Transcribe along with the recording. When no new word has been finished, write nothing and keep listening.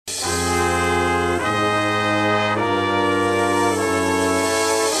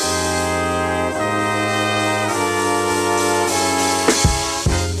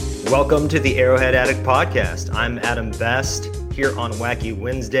Welcome to the Arrowhead Addict Podcast. I'm Adam Best here on Wacky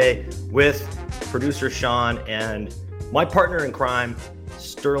Wednesday with producer Sean and my partner in crime,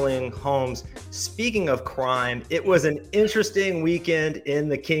 Sterling Holmes. Speaking of crime, it was an interesting weekend in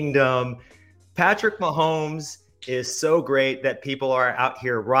the kingdom. Patrick Mahomes is so great that people are out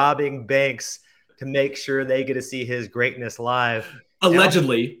here robbing banks to make sure they get to see his greatness live.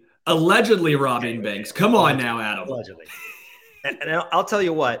 Allegedly robbing banks. Come on now, Adam. Allegedly. And I'll tell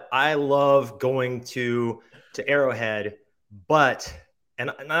you what, I love going to Arrowhead, but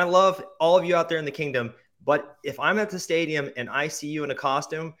I love all of you out there in the kingdom, but if I'm at the stadium and I see you in a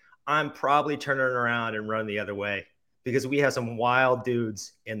costume, I'm probably turning around and running the other way because we have some wild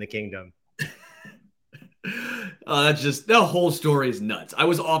dudes in the kingdom. The whole story is nuts. I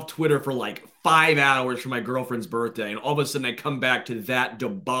was off Twitter for like 5 hours for my girlfriend's birthday, and all of a sudden I come back to that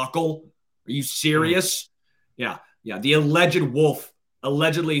debacle. Are you serious? Yeah. The alleged wolf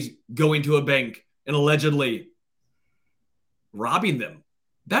allegedly going to a bank and allegedly robbing them.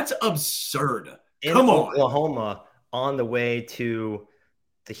 That's absurd. Come on. Oklahoma on the way to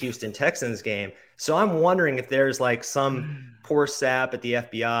the Houston Texans game. So I'm wondering if there's like some poor sap at the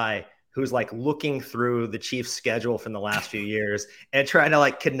FBI who's like looking through the Chiefs' schedule from the last few years and trying to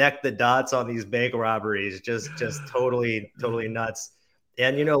like connect the dots on these bank robberies. Just totally nuts.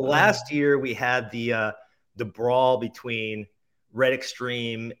 And, last year we had the brawl between Red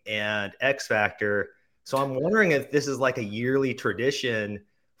Extreme and X Factor. So I'm wondering if this is like a yearly tradition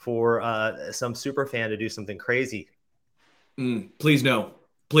for some super fan to do something crazy. Please no.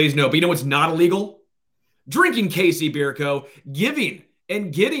 But you know what's not illegal? Drinking KC Bier Co., giving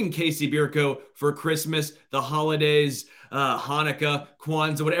and getting KC Bier Co. for Christmas, the holidays, Hanukkah,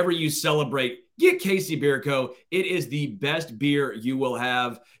 Kwanzaa, whatever you celebrate. Get KC Bier Co. It is the best beer you will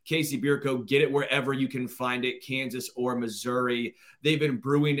have. KC Bier Co. Get it wherever you can find it, Kansas or Missouri. They've been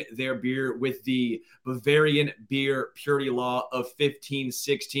brewing their beer with the Bavarian beer purity law of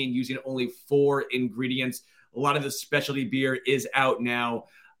 1516, using only 4 ingredients. A lot of the specialty beer is out now.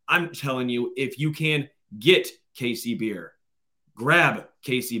 I'm telling you, if you can get KC Bier, grab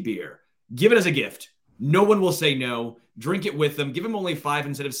KC Bier, give it as a gift. No one will say no. Drink it with them. Give them only 5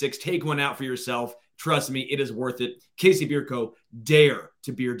 instead of 6. Take one out for yourself. Trust me, it is worth it. KC Bier Co. Dare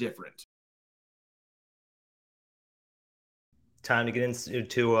to beer different. Time to get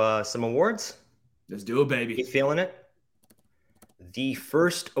into some awards. Let's do it, baby. You feeling it? The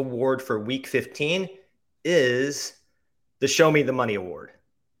first award for Week 15 is the Show Me the Money Award.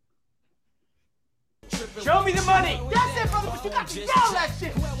 Show me the money. That's it, brother, but you got to yell that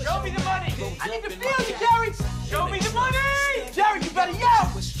shit. Show me the money. I need to feel you, Jerry. Show me the money. Jerry, you better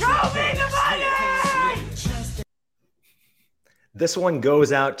yell. Show me the money. This one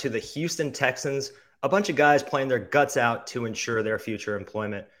goes out to the Houston Texans, a bunch of guys playing their guts out to ensure their future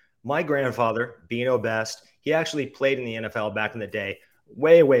employment. My grandfather, Bino Best, he actually played in the NFL back in the day,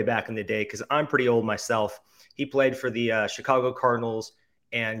 way back in the day, because I'm pretty old myself. He played for the Chicago Cardinals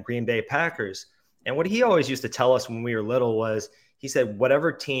and Green Bay Packers. And what he always used to tell us when we were little was, he said,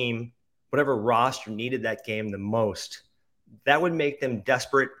 whatever team, whatever roster needed that game the most, that would make them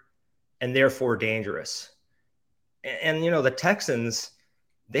desperate and therefore dangerous. And the Texans,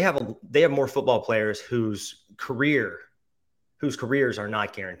 they have more football players whose careers are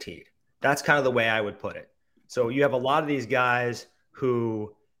not guaranteed. That's kind of the way I would put it. So you have a lot of these guys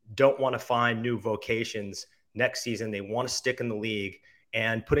who don't want to find new vocations next season. They want to stick in the league.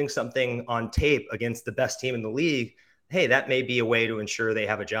 And putting something on tape against the best team in the league, hey, that may be a way to ensure they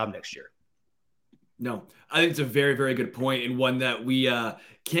have a job next year. No, I think it's a very, very good point, and one that we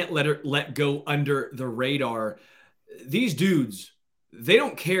can't let go under the radar. These dudes, they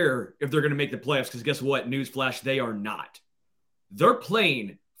don't care if they're going to make the playoffs, because guess what? Newsflash, they are not. They're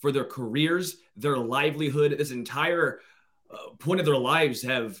playing for their careers, their livelihood. This entire point of their lives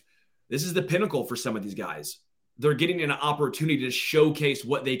this is the pinnacle for some of these guys. They're getting an opportunity to showcase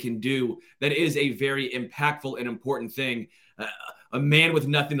what they can do. That is a very impactful and important thing. A man with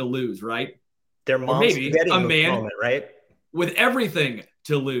nothing to lose, right? Their mom's maybe a man moment, right? With everything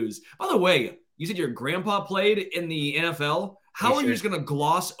to lose. By the way, you said your grandpa played in the NFL. How are you just going to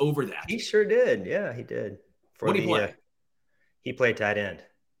gloss over that? He sure did. Yeah, he did. What did he play? He played tight end.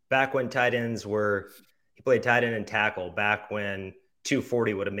 Back when tight ends he played tight end and tackle back when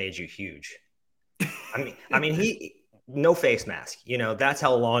 240 would have made you huge. I mean, he no face mask. That's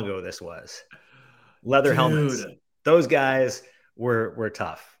how long ago this was. Leather helmets. Those guys were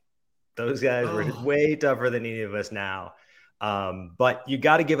tough. Those guys were way tougher than any of us now. But you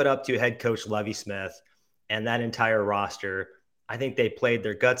got to give it up to head coach Lovie Smith and that entire roster. I think they played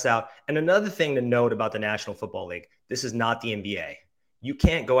their guts out. And another thing to note about the National Football League, this is not the NBA. You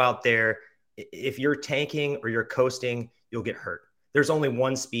can't go out there. If you're tanking or you're coasting, you'll get hurt. There's only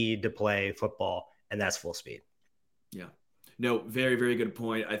one speed to play football, and that's full speed. Yeah. No, very, very good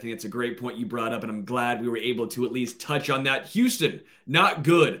point. I think it's a great point you brought up, and I'm glad we were able to at least touch on that. Houston, not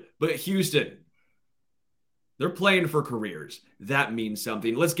good, but Houston, they're playing for careers. That means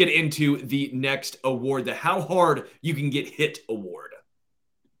something. Let's get into the next award, the How Hard You Can Get Hit Award.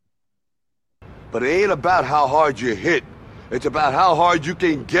 But it ain't about how hard you hit. It's about how hard you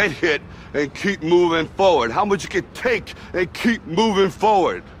can get hit and keep moving forward. How much you can take and keep moving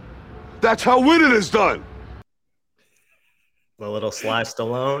forward. That's how winning is done. The little Sly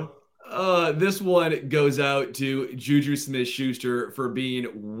Stallone. This one goes out to Juju Smith-Schuster for being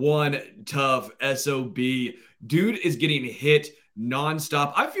one tough SOB. Dude is getting hit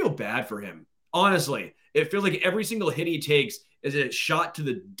nonstop. I feel bad for him. Honestly, it feels like every single hit he takes is a shot to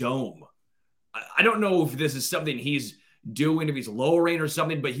the dome. I don't know if this is something he's doing, if he's lowering or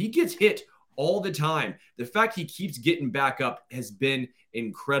something, but he gets hit all the time. The fact he keeps getting back up has been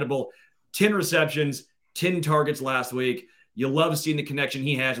incredible. 10 receptions, 10 targets last week. You love seeing the connection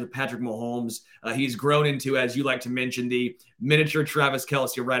he has with Patrick Mahomes. He's grown into, as you like to mention, the miniature Travis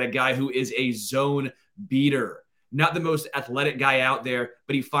Kelce, right? A guy who is a zone beater. Not the most athletic guy out there,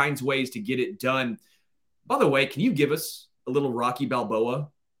 but he finds ways to get it done. By the way, can you give us a little Rocky Balboa?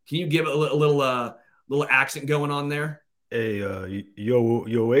 Can you give a little accent going on there? Hey,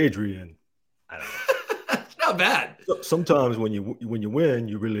 yo, Adrian. I don't know. It's not bad. Sometimes when you win,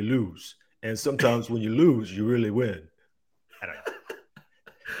 you really lose, and sometimes when you lose, you really win. I don't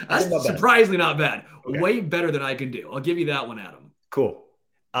know. That's surprisingly not bad. Okay. Way better than I can do. I'll give you that one, Adam. Cool.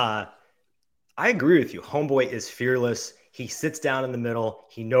 I agree with you. Homeboy is fearless. He sits down in the middle.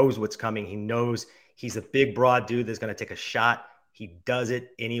 He knows what's coming. He knows he's a big, broad dude that's going to take a shot. He does it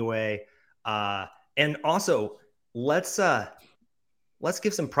anyway. And also, let's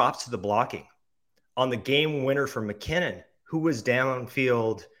give some props to the blocking on the game winner for McKinnon, who was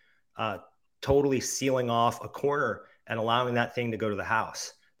downfield, totally sealing off a corner and allowing that thing to go to the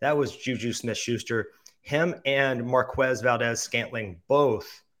house. That was Juju Smith-Schuster. Him and Marquez Valdes-Scantling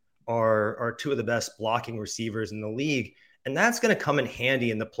both are two of the best blocking receivers in the league. And that's going to come in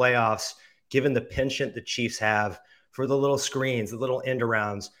handy in the playoffs, given the penchant the Chiefs have for the little screens, the little end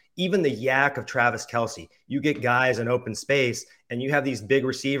arounds, even the yak of Travis Kelce. You get guys in open space, and you have these big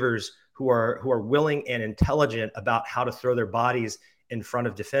receivers who are willing and intelligent about how to throw their bodies in front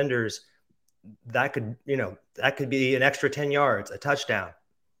of defenders. That could be an extra 10 yards, a touchdown.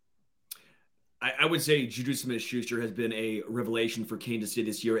 I would say Juju Smith-Schuster has been a revelation for Kansas City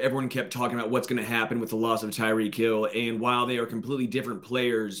this year. Everyone kept talking about what's going to happen with the loss of Tyreek Hill. And while they are completely different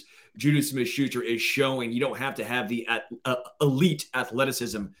players, Juju Smith-Schuster is showing you don't have to have the elite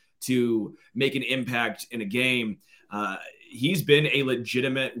athleticism to make an impact in a game. He's been a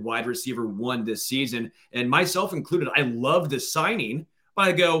legitimate wide receiver one this season, and myself included. I love the signing, but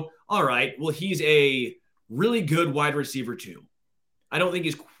I go, all right, well, he's a really good wide receiver two. I don't think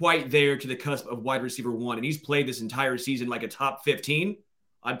he's quite there to the cusp of wide receiver one, and he's played this entire season like a top 15.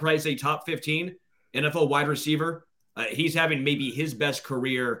 I'd probably say top 15 NFL wide receiver. He's having maybe his best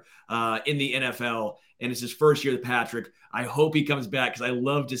career in the NFL, and it's his first year with Patrick. I hope he comes back because I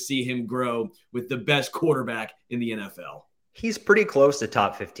love to see him grow with the best quarterback in the NFL. He's pretty close to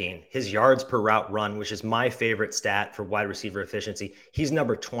top 15. His yards per route run, which is my favorite stat for wide receiver efficiency, he's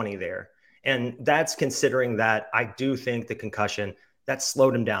number 20 there. And that's considering that I do think the concussion, that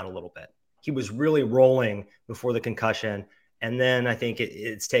slowed him down a little bit. He was really rolling before the concussion, and then I think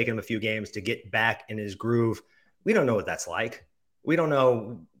it's taken him a few games to get back in his groove. We don't know what that's like. We don't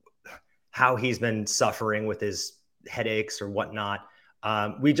know how he's been suffering with his headaches or whatnot.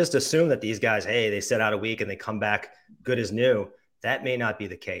 We just assume that these guys, hey, they sit out a week and they come back good as new. That may not be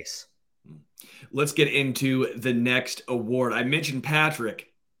the case. Let's get into the next award. I mentioned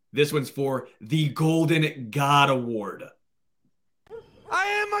Patrick. This one's for the Golden God Award. I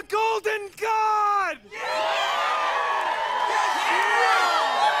am a golden god!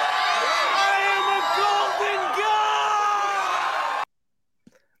 I am a golden god!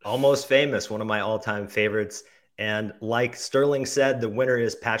 Almost Famous, one of my all-time favorites. And like Sterling said, the winner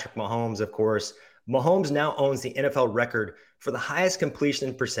is Patrick Mahomes, of course. Mahomes now owns the NFL record for the highest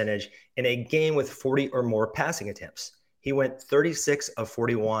completion percentage in a game with 40 or more passing attempts. He went 36 of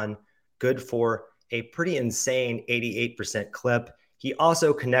 41, good for a pretty insane 88% clip. He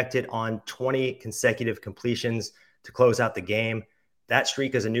also connected on 20 consecutive completions to close out the game. That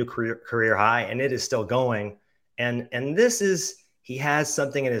streak is a new career high, and it is still going. And this is, he has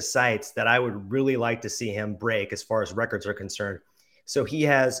something in his sights that I would really like to see him break as far as records are concerned. So he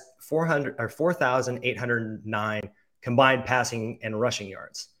has 4,809 combined passing and rushing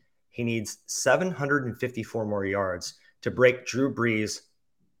yards. He needs 754 more yards to break Drew Brees'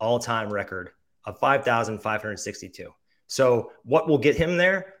 all-time record of 5,562. So what will get him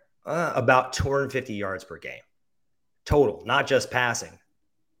there? About 250 yards per game total, not just passing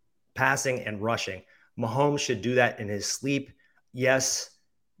and rushing. Mahomes should do that in his sleep. Yes,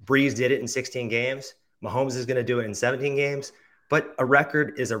 Brees did it in 16 games. Mahomes is going to do it in 17 games, but a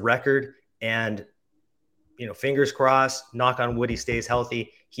record is a record. And, fingers crossed, knock on wood, he stays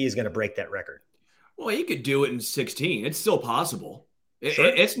healthy. He is going to break that record. Well, he could do it in 16. It's still possible. Sure.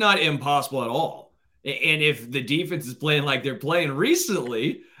 It's not impossible at all. And if the defense is playing like they're playing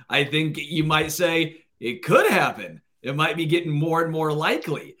recently, I think you might say it could happen. It might be getting more and more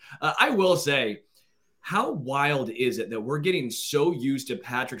likely. I will say, how wild is it that we're getting so used to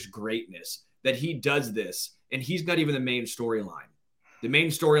Patrick's greatness that he does this and he's not even the main storyline? The main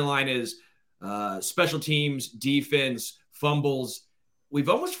storyline is special teams, defense, fumbles. We've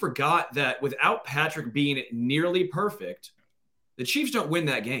almost forgot that without Patrick being nearly perfect, the Chiefs don't win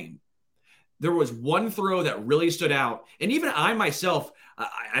that game. There was one throw that really stood out. And even I myself,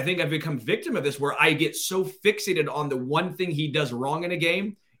 I think I've become victim of this where I get so fixated on the one thing he does wrong in a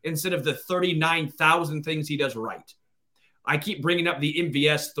game instead of the 39,000 things he does right. I keep bringing up the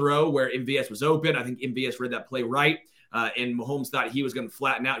MVS throw where MVS was open. I think MVS read that play right. And Mahomes thought he was going to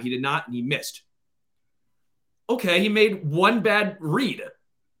flatten out. He did not, and he missed. Okay, he made one bad read.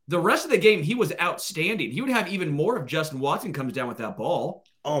 The rest of the game, he was outstanding. He would have even more if Justin Watson comes down with that ball.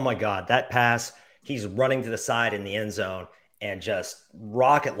 Oh, my God. That pass, he's running to the side in the end zone and just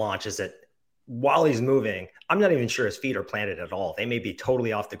rocket launches it while he's moving. I'm not even sure his feet are planted at all. They may be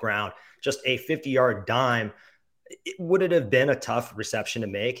totally off the ground. Just a 50-yard dime. Would it have been a tough reception to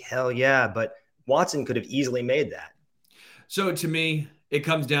make? Hell yeah, but Watson could have easily made that. So to me, it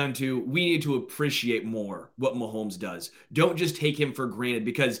comes down to we need to appreciate more what Mahomes does. Don't just take him for granted,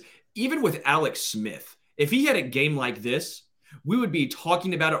 because even with Alex Smith, if he had a game like this, we would be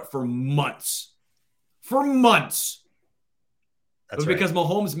talking about it for months. For months. That's but because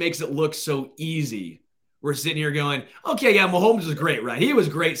Mahomes makes it look so easy, we're sitting here going, okay, yeah, Mahomes was great, right? He was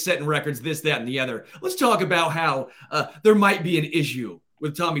great setting records, this, that, and the other. Let's talk about how there might be an issue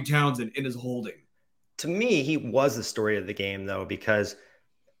with Tommy Townsend in his holding. To me, he was the story of the game, though, because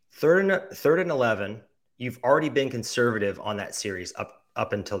third and 11, you've already been conservative on that series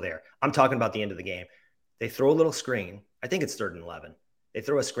up until there. I'm talking about the end of the game. They throw a little screen. I think it's 3rd and 11. They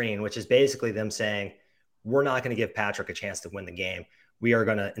throw a screen, which is basically them saying, we're not going to give Patrick a chance to win the game. We are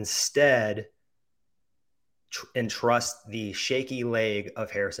going to instead entrust the shaky leg of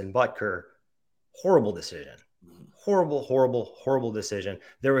Harrison Butker. Horrible decision. Horrible decision.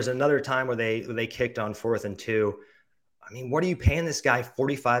 There was another time where they kicked on 4th and 2. I mean, what are you paying this guy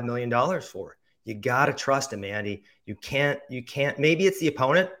 $45 million for? You got to trust him, Andy. You can't, maybe it's the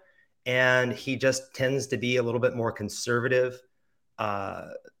opponent, and he just tends to be a little bit more conservative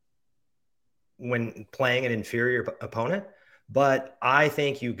when playing an inferior opponent. But I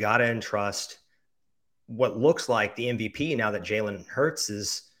think you got to entrust what looks like the MVP now that Jalen Hurts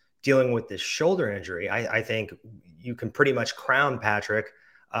is dealing with this shoulder injury. I think you can pretty much crown Patrick.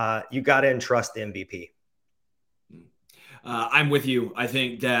 You got to entrust the MVP. I'm with you. I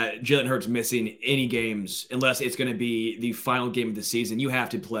think that Jalen Hurts missing any games, unless it's going to be the final game of the season, you have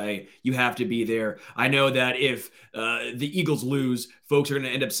to play. You have to be there. I know that if the Eagles lose, folks are going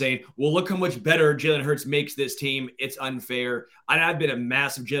to end up saying, well, look how much better Jalen Hurts makes this team. It's unfair. I've been a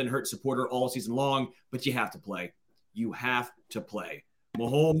massive Jalen Hurts supporter all season long, but you have to play. You have to play.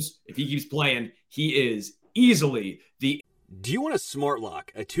 Mahomes, if he keeps playing, he is easily the... Do you want a smart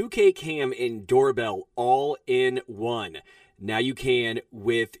lock, a 2K cam, and doorbell all in one? Now you can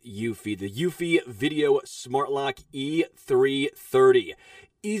with Eufy, the Eufy Video Smart Lock E330.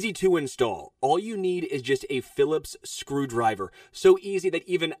 Easy to install. All you need is just a Phillips screwdriver. So easy that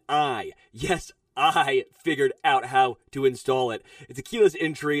even I figured out how to install it. It's a keyless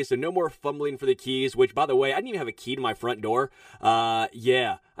entry, so no more fumbling for the keys, which, by the way, I didn't even have a key to my front door. I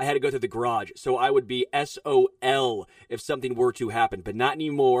had to go through the garage, so I would be SOL if something were to happen, but not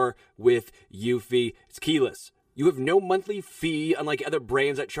anymore with Eufy. It's keyless. You have no monthly fee, unlike other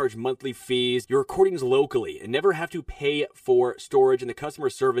brands that charge monthly fees. Your recordings locally and never have to pay for storage, and the customer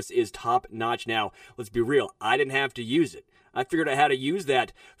service is top notch. Now, let's be real, I didn't have to use it. I figured out how to use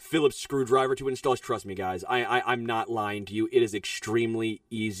that Phillips screwdriver to install. Trust me, guys. I'm not lying to you. It is extremely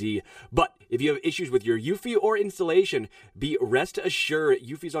easy. But if you have issues with your Eufy or installation, be rest assured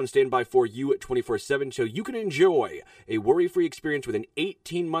Eufy's on standby for you 24/7, so you can enjoy a worry-free experience with an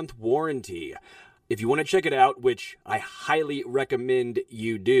 18-month warranty. If you want to check it out, which I highly recommend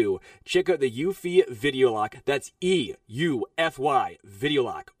you do, check out the Eufy Video Lock. That's EUFY Video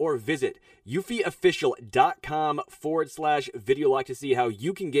Lock. Or visit eufyofficial.com/video lock to see how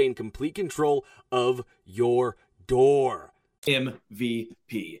you can gain complete control of your door.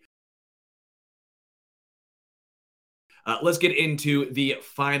 MVP. Let's get into the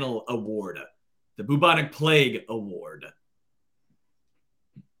final award, the Bubonic Plague Award.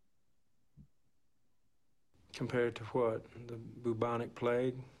 Compared to what? The bubonic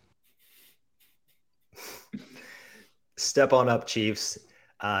plague? Step on up, Chiefs.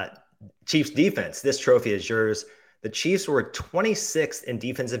 Chiefs defense, this trophy is yours. The Chiefs were 26th in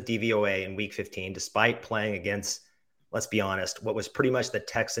defensive DVOA in Week 15, despite playing against, let's be honest, what was pretty much the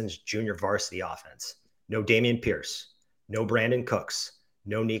Texans' junior varsity offense. No Dameon Pierce, no Brandon Cooks,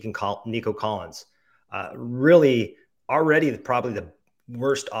 no Nico Collins. Really, already probably the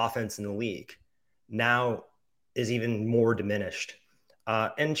worst offense in the league. Now is even more diminished.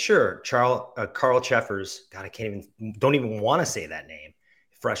 And sure, Carl Cheffers, God, don't even want to say that name.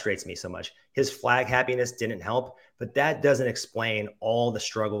 It frustrates me so much. His flag happiness didn't help, but that doesn't explain all the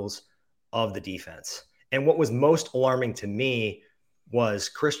struggles of the defense. And what was most alarming to me was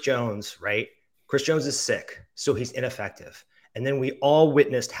Chris Jones, right? Chris Jones is sick, so he's ineffective. And then we all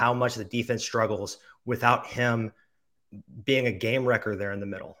witnessed how much the defense struggles without him being a game wrecker there in the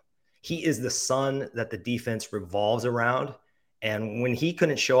middle. He is the sun that the defense revolves around. And when he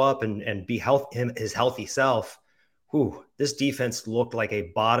couldn't show up and be his healthy self, this defense looked like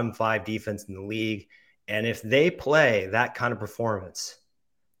a bottom 5 defense in the league. And if they play that kind of performance,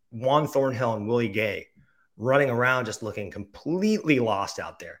 Juan Thornhill and Willie Gay running around just looking completely lost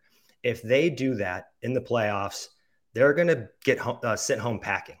out there, if they do that in the playoffs, they're going to get sent home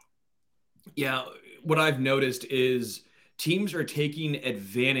packing. Yeah, what I've noticed is teams are taking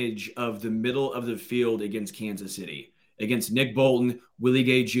advantage of the middle of the field against Kansas City, against Nick Bolton, Willie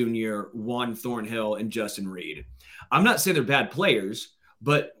Gay Jr., Juan Thornhill, and Justin Reed. I'm not saying they're bad players,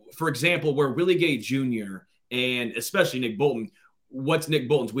 but for example, where Willie Gay Jr. and especially Nick Bolton, what's Nick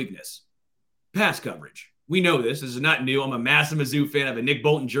Bolton's weakness? Pass coverage. We know this. This is not new. I'm a massive Mizzou fan. I have a Nick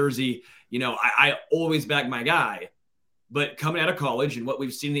Bolton jersey. I always back my guy. But coming out of college and what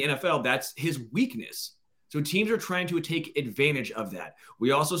we've seen in the NFL, that's his weakness. So teams are trying to take advantage of that.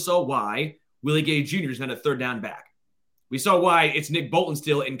 We also saw why Willie Gay Jr. is not a third down back. We saw why it's Nick Bolton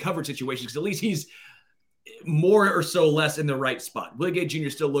still in coverage situations because at least he's more or so less in the right spot. Willie Gay Jr.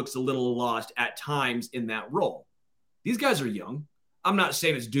 still looks a little lost at times in that role. These guys are young. I'm not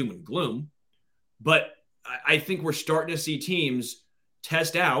saying it's doom and gloom, but I think we're starting to see teams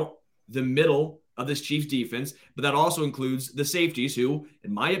test out the middle of this Chiefs defense, but that also includes the safeties who,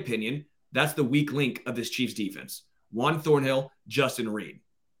 in my opinion, that's the weak link of this Chiefs defense. Juan Thornhill, Justin Reed.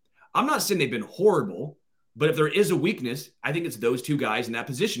 I'm not saying they've been horrible, but if there is a weakness, I think it's those two guys in that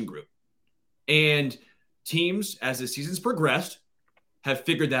position group. And teams, as the season's progressed, have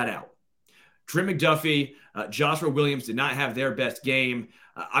figured that out. Trent McDuffie, Joshua Williams did not have their best game.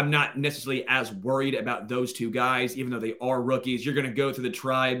 I'm not necessarily as worried about those two guys, even though they are rookies. You're going to go through the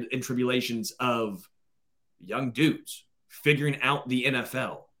tribe and tribulations of young dudes figuring out the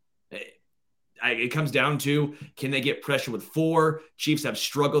NFL. It comes down to, can they get pressure with 4? Chiefs have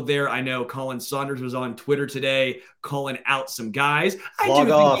struggled there. I know Colin Saunders was on Twitter today calling out some guys. Log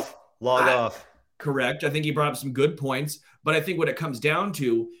off. Correct. I think he brought up some good points. But I think what it comes down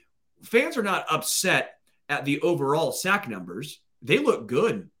to, fans are not upset at the overall sack numbers. They look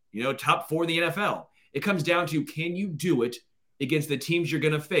good, top 4 in the NFL. It comes down to, can you do it against the teams you're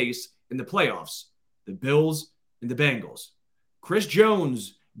going to face in the playoffs, the Bills and the Bengals? Chris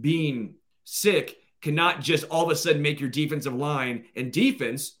Jones being sick cannot just all of a sudden make your defensive line and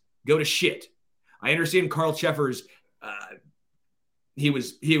defense go to shit. I understand Carl Cheffers, he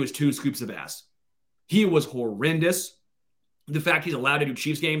was 2 scoops of ass. He was horrendous. The fact he's allowed to do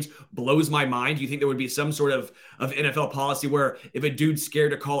Chiefs games blows my mind. Do you think there would be some sort of NFL policy where if a dude's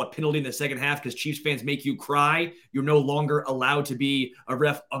scared to call a penalty in the second half because Chiefs fans make you cry, you're no longer allowed to be a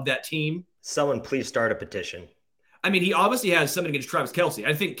ref of that team? Someone please start a petition. I mean, he obviously has something against Travis Kelce.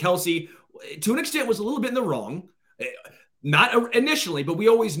 I think Kelce, to an extent, was a little bit in the wrong. Not initially, but we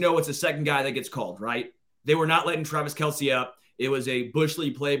always know it's the second guy that gets called, right? They were not letting Travis Kelce up. It was a Bush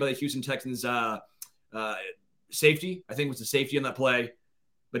League play by the Houston Texans safety. I think it was the safety on that play.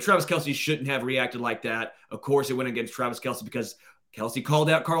 But Travis Kelce shouldn't have reacted like that. Of course, it went against Travis Kelce because Kelce called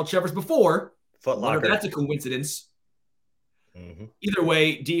out Carl Cheffers before. Foot Locker. That's a coincidence. Mm-hmm. Either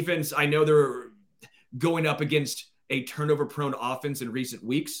way, defense, I know they're going up against a turnover-prone offense in recent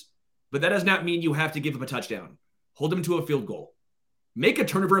weeks, but that does not mean you have to give up a touchdown. Hold them to a field goal. Make a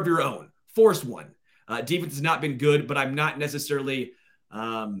turnover of your own. Force one. Defense has not been good, but I'm not necessarily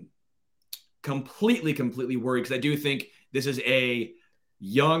completely worried because I do think this is a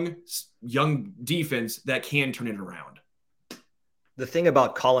young defense that can turn it around. The thing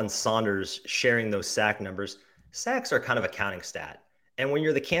about Colin Saunders sharing those sack numbers, sacks are kind of a counting stat. And when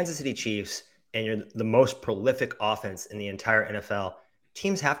you're the Kansas City Chiefs and you're the most prolific offense in the entire NFL,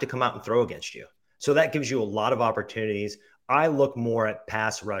 teams have to come out and throw against you. So that gives you a lot of opportunities. I look more at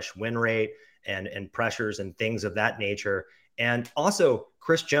pass rush win rate and pressures and things of that nature. And also,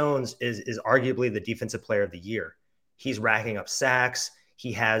 Chris Jones is arguably the defensive player of the year. He's racking up sacks.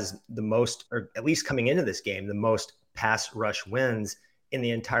 He has the most, or at least coming into this game, the most pass rush wins in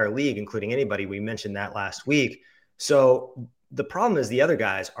the entire league, including anybody. We mentioned that last week. So the problem is the other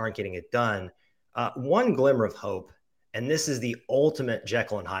guys aren't getting it done. One glimmer of hope, and this is the ultimate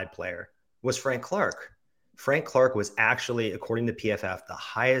Jekyll and Hyde player, was Frank Clark. Frank Clark was actually, according to PFF, the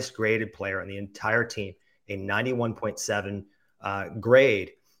highest graded player on the entire team, a 91.7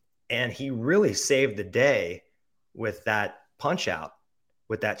 grade. And he really saved the day with that punch out,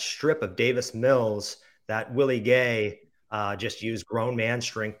 with that strip of Davis Mills that Willie Gay just used grown man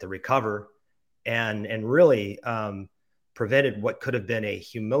strength to recover and really prevented what could have been a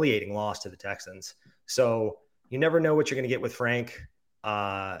humiliating loss to the Texans. So you never know what you're going to get with Frank.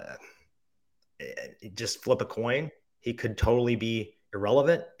 Just flip a coin. He could totally be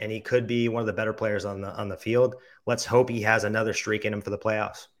irrelevant, and he could be one of the better players on the field. Let's hope he has another streak in him for the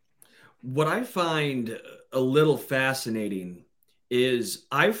playoffs. What I find a little fascinating is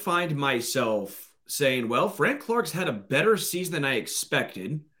I find myself saying, well, Frank Clark's had a better season than I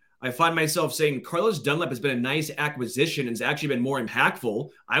expected. I find myself saying Carlos Dunlap has been a nice acquisition and has actually been more impactful,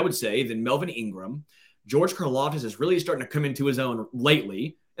 I would say, than Melvin Ingram. George Karlaftis is really starting to come into his own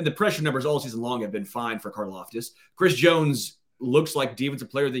lately, and the pressure numbers all season long have been fine for Karlaftis. Chris Jones looks like Defensive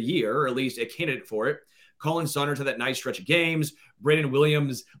Player of the Year, or at least a candidate for it. Colin Saunders had that nice stretch of games. Brandon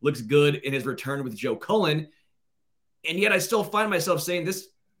Williams looks good in his return with Joe Cullen. And yet I still find myself saying this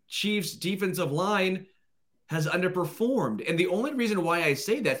Chiefs defensive line has underperformed. And the only reason why I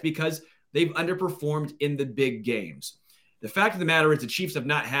say that is because they've underperformed in the big games. The fact of the matter is the Chiefs have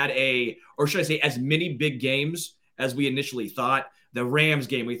not had or should I say, as many big games as we initially thought. The Rams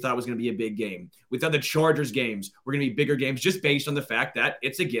game we thought was going to be a big game. We thought the Chargers games were going to be bigger games just based on the fact that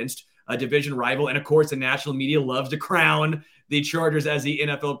it's against a division rival. And of course, the national media loves to crown the Chargers as the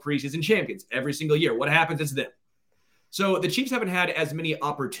NFL preseason champions every single year. What happens is them. So the Chiefs haven't had as many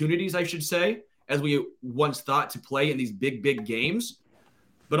opportunities, I should say, as we once thought to play in these big games.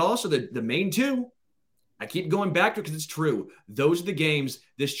 But also the main two, I keep going back to it because it's true. Those are the games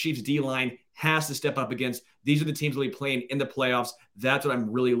this Chiefs D-line has to step up against. These are the teams that will be playing in the playoffs. That's what I'm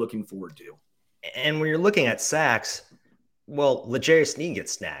really looking forward to. And when you're looking at sacks, well, L'Jarius Sneed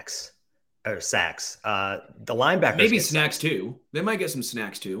gets sacks. The linebackers maybe snacks too. They might get some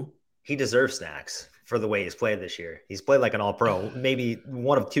snacks too. He deserves snacks for the way he's played this year. He's played like an all-pro. Maybe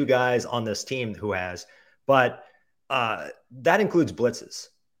one of two guys on this team who has. But that includes blitzes.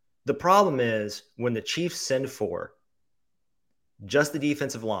 The problem is when the Chiefs send for just the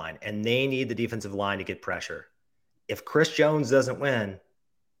defensive line, and they need the defensive line to get pressure. If Chris Jones doesn't win,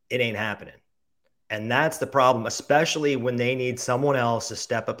 it ain't happening. And that's the problem, especially when they need someone else to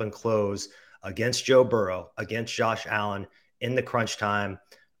step up and close against Joe Burrow, against Josh Allen in the crunch time.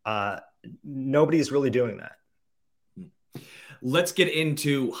 Nobody's really doing that. Let's get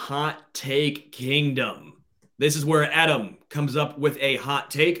into Hot Take Kingdom. This is where Adam comes up with a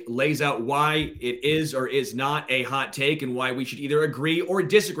hot take, lays out why it is or is not a hot take and why we should either agree or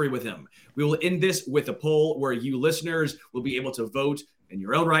disagree with him. We will end this with a poll where you listeners will be able to vote in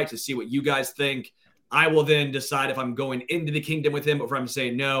your own right to see what you guys think. I will then decide if I'm going into the kingdom with him or if I'm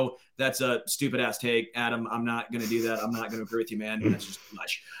saying, no, that's a stupid ass take. Adam, I'm not going to do that. I'm not going to agree with you, man. That's just too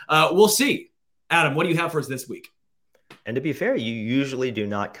much. We'll see. Adam, what do you have for us this week? And to be fair, you usually do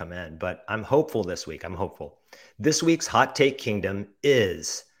not come in, but I'm hopeful this week. I'm hopeful. This week's Hot Take Kingdom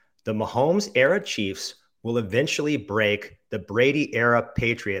is the Mahomes era Chiefs will eventually break the Brady era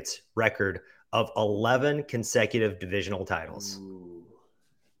Patriots record of 11 consecutive divisional titles. Ooh.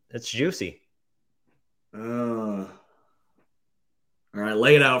 It's juicy. All right,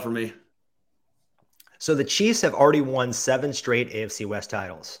 lay it out for me. So the Chiefs have already won 7 straight AFC West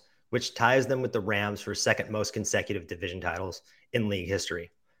titles, which ties them with the Rams for second most consecutive division titles in league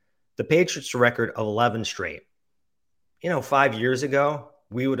history. The Patriots' record of 11 straight. 5 years ago,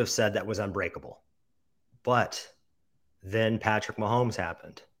 we would have said that was unbreakable. But then Patrick Mahomes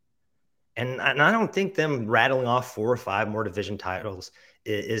happened. And I don't think them rattling off 4 or 5 more division titles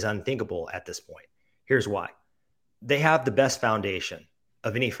is unthinkable at this point. Here's why. They have the best foundation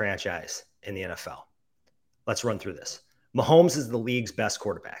of any franchise in the NFL. Let's run through this. Mahomes is the league's best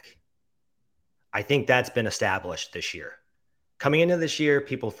quarterback. I think that's been established this year. Coming into this year,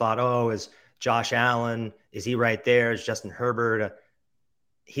 people thought, oh, is Josh Allen, is he right there? Is Justin Herbert?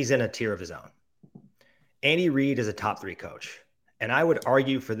 He's in a tier of his own. Andy Reid is a top 3 coach. And I would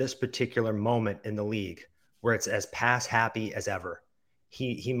argue for this particular moment in the league where it's as pass happy as ever,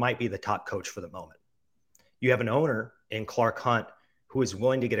 he might be the top coach for the moment. You have an owner in Clark Hunt who is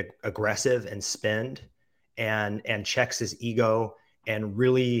willing to get aggressive and spend and checks his ego and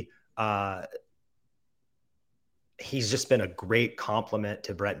really he's just been a great compliment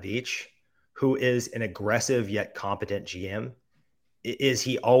to Brett Veach, who is an aggressive yet competent GM. Is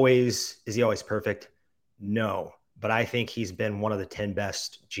he always perfect? No, but I think he's been one of the 10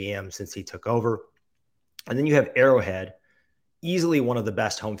 best GMs since he took over. And then you have Arrowhead, easily one of the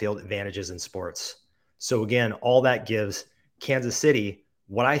best home field advantages in sports. So again, all that gives Kansas City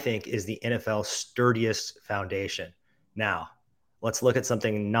what I think is the NFL's sturdiest foundation. Now, let's look at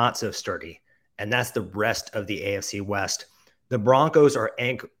something not so sturdy, and that's the rest of the AFC West. The Broncos are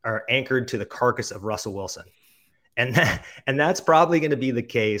anchored to the carcass of Russell Wilson. And that's probably going to be the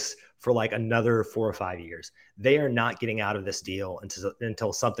case for like another 4 or 5 years. They are not getting out of this deal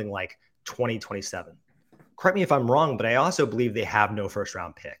until something like 2027. Correct me if I'm wrong, but I also believe they have no first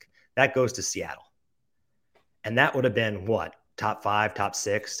round pick. That goes to Seattle. And that would have been what? Top 5, top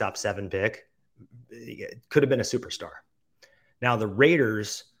 6, top 7 pick. It could have been a superstar. Now the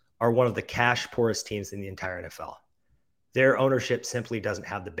Raiders are one of the cash poorest teams in the entire NFL. Their ownership simply doesn't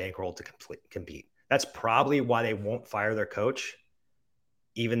have the bankroll to compete. That's probably why they won't fire their coach,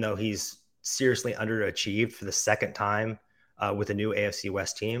 even though he's seriously underachieved for the second time with a new AFC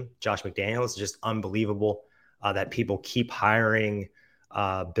West team. Josh McDaniels is just unbelievable that people keep hiring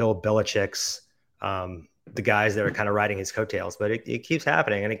Bill Belichick's, the guys that are kind of riding his coattails, but it keeps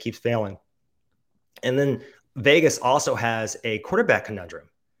happening and it keeps failing. And then Vegas also has a quarterback conundrum.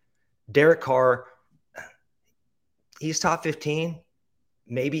 Derek Carr, he's top 15,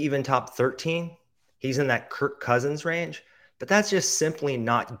 maybe even top 13. He's in that Kirk Cousins range, but that's just simply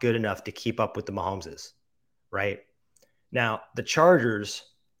not good enough to keep up with the Mahomeses, right? Now, the Chargers,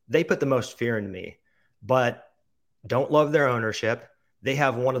 they put the most fear into me, but don't love their ownership. They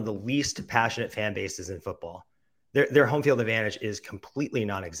have one of the least passionate fan bases in football. Their home field advantage is completely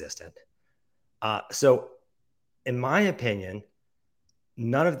non-existent. So in my opinion,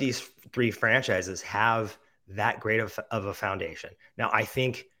 none of these 3 franchises have that great of a foundation. Now, I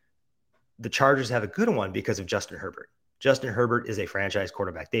think the Chargers have a good one because of Justin Herbert. Justin Herbert is a franchise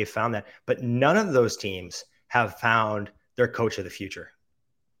quarterback. They've found that, but none of those teams have found their coach of the future.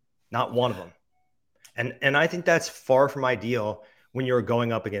 Not one of them. And I think that's far from ideal when you're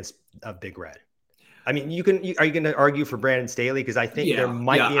going up against a Big Red. I mean, are you going to argue for Brandon Staley? Because I think there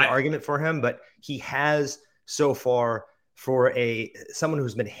might be an argument for him, but he has so far, for someone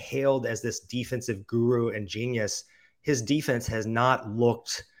who's been hailed as this defensive guru and genius, his defense has not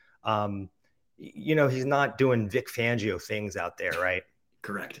looked, he's not doing Vic Fangio things out there, right?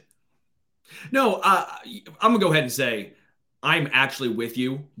 Correct. No, I'm going to go ahead and say I'm actually with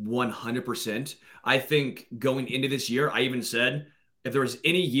you 100%. I think going into this year, I even said if there was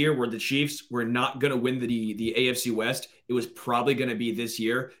any year where the Chiefs were not going to win the AFC West, it was probably going to be this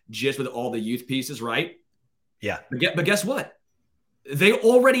year, just with all the youth pieces, right? Yeah. But guess what? They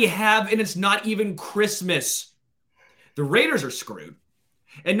already have, and it's not even Christmas. The Raiders are screwed.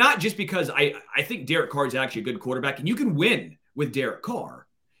 And not just because I think Derek Carr is actually a good quarterback, and you can win with Derek Carr.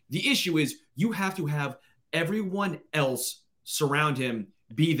 The issue is you have to have everyone else surround him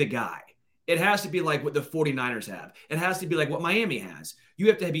be the guy. It has to be like what the 49ers have. It has to be like what Miami has. You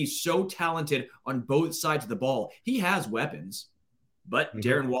have to be so talented on both sides of the ball. He has weapons, but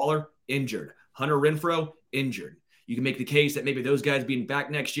Darren Waller, injured. Hunter Renfrow, injured. You can make the case that maybe those guys being back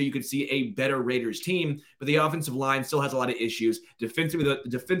next year, you could see a better Raiders team, but the offensive line still has a lot of issues.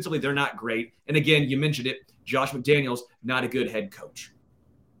 Defensively, they're not great. And again, you mentioned it, Josh McDaniels, not a good head coach.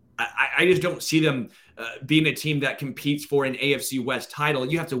 I just don't see them being a team that competes for an AFC West title.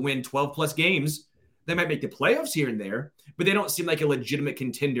 You have to win 12-plus games. They might make the playoffs here and there, but they don't seem like a legitimate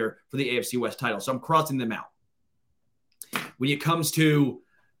contender for the AFC West title. So I'm crossing them out. When it comes to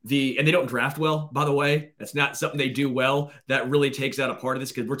and they don't draft well, by the way. That's not something they do well. That really takes out a part of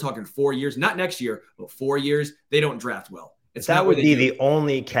this because we're talking 4 years, not next year, but 4 years. They don't draft well. That would be the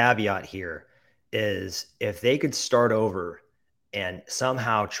only caveat here is if they could start over and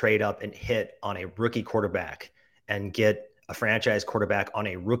somehow trade up and hit on a rookie quarterback and get a franchise quarterback on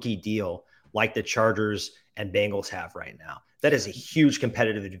a rookie deal like the Chargers and Bengals have right now. That is a huge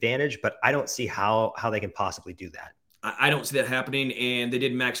competitive advantage, but I don't see how they can possibly do that. I don't see that happening. And they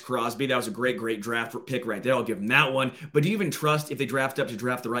did Max Crosby. That was a great draft pick right there. I'll give them that one. But do you even trust if they draft up to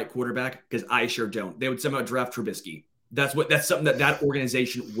draft the right quarterback? Because I sure don't. They would somehow draft Trubisky. That's something that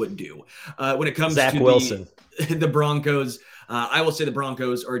organization would do. When it comes Zach to Wilson. the Broncos, I will say the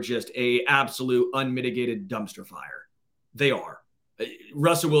Broncos are just a absolute unmitigated dumpster fire. They are.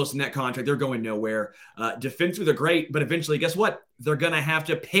 Russell Wilson, that contract, they're going nowhere. Defensively, they're great, but eventually, guess what? They're going to have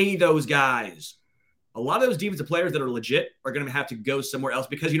to pay those guys. A lot of those defensive players that are legit are going to have to go somewhere else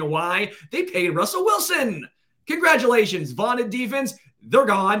because you know why? They paid Russell Wilson. Congratulations, vaunted defense. They're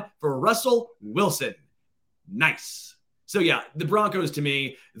gone for Russell Wilson. Nice. So yeah, the Broncos to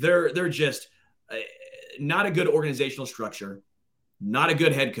me, they're just not a good organizational structure, not a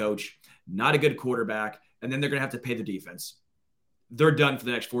good head coach, not a good quarterback, and then they're going to have to pay the defense. They're done for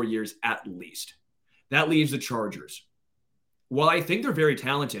the next 4 years at least. That leaves the Chargers. While I think they're very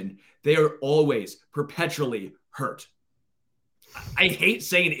talented, they are always perpetually hurt. I hate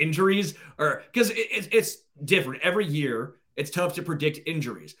saying injuries because it's different. Every year, it's tough to predict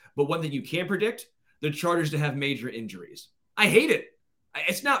injuries. But one thing you can predict, the Chargers to have major injuries. I hate it.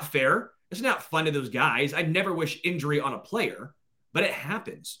 It's not fair. It's not fun to those guys. I never wish injury on a player, but it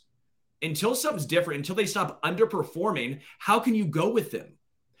happens. Until something's different, until they stop underperforming, how can you go with them?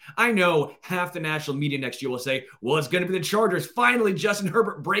 I know half the national media next year will say, well, it's going to be the Chargers. Finally, Justin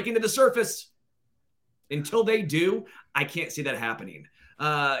Herbert breaking to the surface. Until they do, I can't see that happening.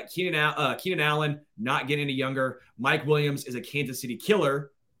 Keenan Allen, not getting any younger. Mike Williams is a Kansas City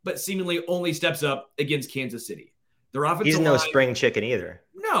killer, but seemingly only steps up against Kansas City. Their offensive He's no line, spring chicken either.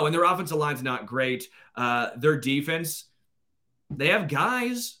 No, and their offensive line's not great. Their defense, they have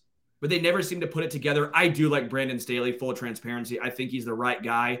guys, but they never seem to put it together. I do like Brandon Staley, full transparency. I think he's the right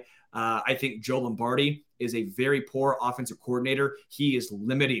guy. I think Joe Lombardi is a very poor offensive coordinator. He is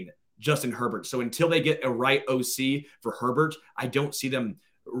limiting Justin Herbert. So until they get a right OC for Herbert, I don't see them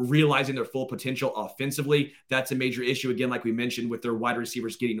realizing their full potential offensively. That's a major issue, again, like we mentioned, with their wide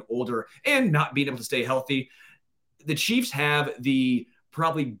receivers getting older and not being able to stay healthy. The Chiefs have the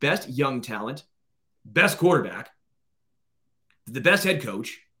probably best young talent, best quarterback, the best head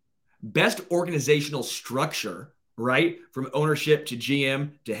coach, best organizational structure, right? From ownership to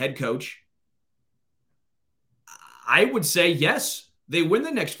GM to head coach. I would say yes, they win the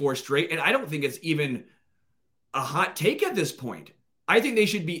next 4 straight, and I don't think it's even a hot take at this point. I think they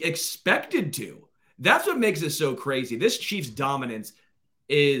should be expected to. That's what makes it so crazy. This Chiefs dominance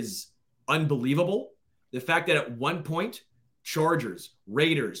is unbelievable. The fact that at one point, Chargers,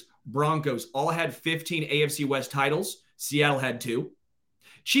 Raiders, Broncos all had 15 AFC West titles. Seattle had 2.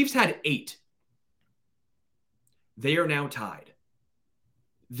 Chiefs had 8. They are now tied.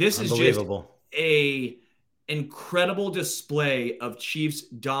 This is just a incredible display of Chiefs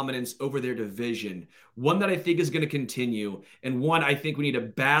dominance over their division. One that I think is going to continue, and one I think we need to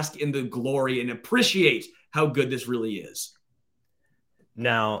bask in the glory and appreciate how good this really is.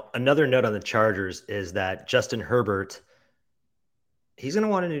 Now, another note on the Chargers is that Justin Herbert, he's going to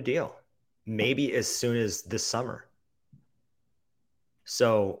want a new deal, maybe as soon as this summer.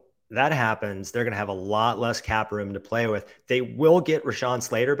 So that happens. They're going to have a lot less cap room to play with. They will get Rashawn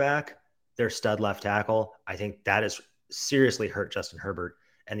Slater back, their stud left tackle. I think that has seriously hurt Justin Herbert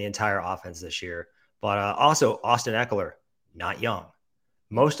and the entire offense this year. But also Austin Eckler, not young.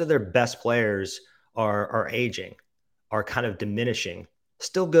 Most of their best players are aging, are kind of diminishing.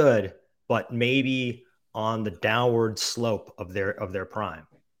 Still good, but maybe on the downward slope of their prime.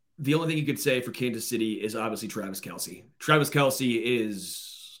 The only thing you could say for Kansas City is obviously Travis Kelce. Travis Kelce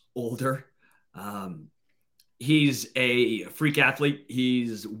is older. He's a freak athlete.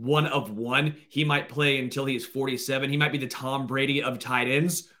 He's one of one. He might play until he's 47. He might be the Tom Brady of tight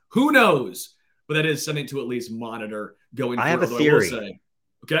ends. Who knows? But that is something to at least monitor going forward. I have a theory.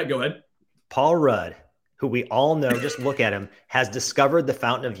 Okay, go ahead. Paul Rudd, who we all know, just look at him, has discovered the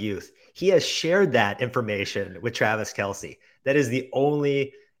fountain of youth. He has shared that information with Travis Kelce. That is the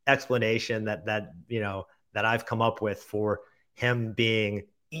only explanation that I've come up with for him being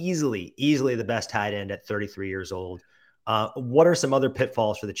easily the best tight end at 33 years old. What are some other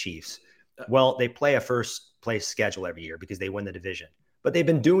pitfalls for the Chiefs? Well, they play a first place schedule every year because they win the division, but they've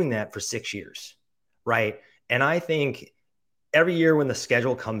been doing that for 6 years, right? And I think every year when the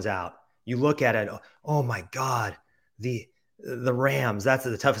schedule comes out, you look at it, oh my God, the Rams, that's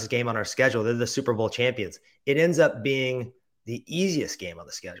the toughest game on our schedule. They're the Super Bowl champions. It ends up being the easiest game on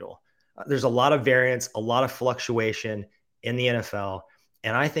the schedule. There's a lot of variance, a lot of fluctuation in the NFL.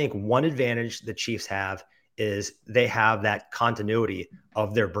 And I think one advantage the Chiefs have is they have that continuity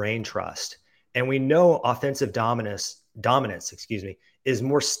of their brain trust. And we know offensive dominance, is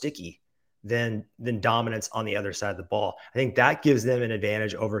more sticky than dominance on the other side of the ball. I think that gives them an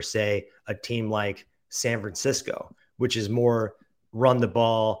advantage over, say, a team like San Francisco, which is more run the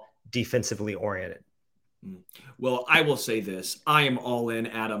ball, defensively oriented. Well, I will say this. I am all in,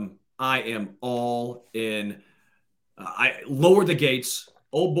 Adam. I am all in. I lower the gates.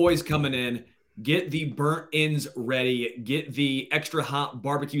 Old boys coming in. Get the burnt ends ready. Get the extra hot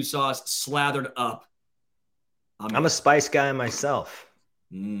barbecue sauce slathered up. I'm a spice guy myself.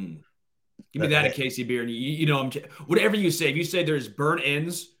 Give me that at KC Bier. And you know, whatever you say. If you say there's burnt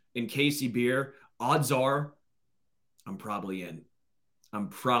ends in KC Bier, odds are I'm probably in. I'm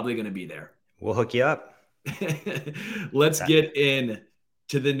probably going to be there. We'll hook you up. Let's get in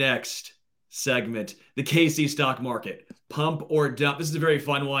to the next segment, the KC stock market. Pump or dump. This is a very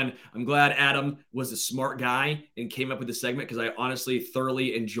fun one. I'm glad Adam was a smart guy and came up with the segment because I honestly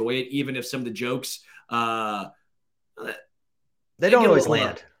thoroughly enjoy it, even if some of the jokes they don't always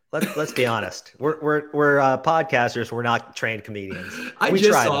land. Let's be honest. We're podcasters. We're not trained comedians.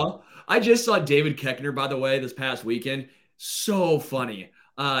 I just saw David Koechner, by the way, this past weekend. So funny.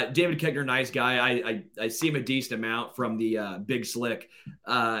 David Koechner, nice guy. I see him a decent amount from the Big Slick.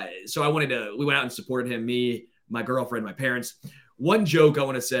 So we went out and supported him, me, my girlfriend, my parents. One joke I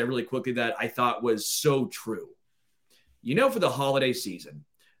want to say really quickly that I thought was so true. You know, for the holiday season,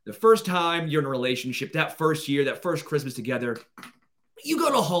 the first time you're in a relationship, that first year, that first Christmas together, you go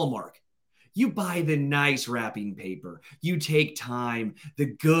to Hallmark. You buy the nice wrapping paper. You take time, the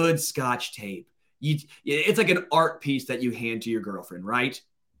good Scotch tape. It's like an art piece that you hand to your girlfriend, right?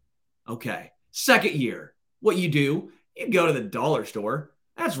 Okay. Second year, what you do, you go to the dollar store.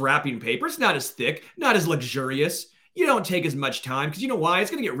 That's wrapping paper. It's not as thick, not as luxurious. You don't take as much time because you know why? It's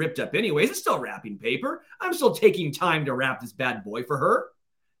going to get ripped up anyways. It's still wrapping paper. I'm still taking time to wrap this bad boy for her.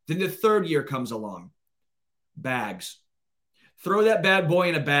 Then the third year comes along. Bags. Throw that bad boy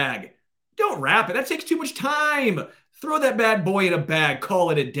in a bag. Don't wrap it. That takes too much time. Throw that bad boy in a bag.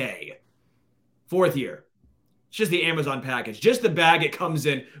 Call it a day. Fourth year. It's just the Amazon package. Just the bag it comes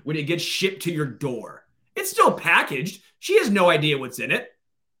in when it gets shipped to your door. It's still packaged. She has no idea what's in it.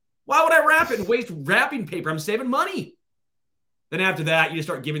 Why would I wrap it and waste wrapping paper? I'm saving money. Then after that, you just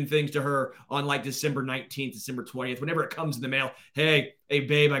start giving things to her on like December 19th, December 20th, whenever it comes in the mail. Hey,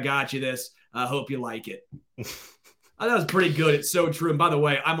 babe, I got you this. I hope you like it. That was pretty good. It's so true. And by the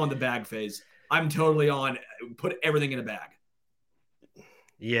way, I'm on the bag phase. I'm totally on put everything in a bag.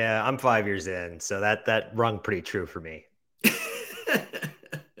 Yeah, I'm 5 years in, so that rung pretty true for me.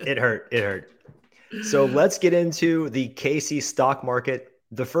 It hurt. So let's get into the KC stock market.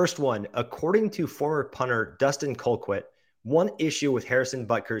 The first one, according to former punter Dustin Colquitt, one issue with Harrison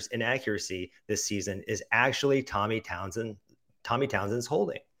Butker's inaccuracy this season is actually Tommy Townsend's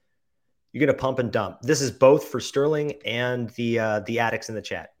holding. You're going to pump and dump. This is both for Sterling and the addicts in the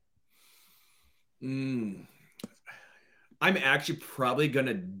chat. I'm actually probably going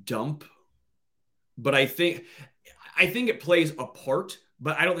to dump, but I think it plays a part,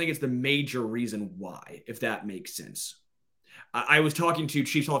 but I don't think it's the major reason why, if that makes sense. I was talking to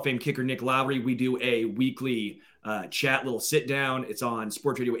Chiefs Hall of Fame kicker Nick Lowry. We do a weekly chat, little sit down. It's on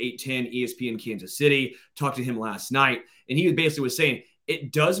Sports Radio 810, ESPN Kansas City. Talked to him last night, and he basically was saying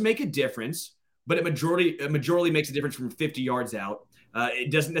it does make a difference, but it majority makes a difference from 50 yards out.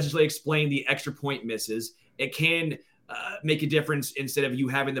 It doesn't necessarily explain the extra point misses. It can make a difference instead of you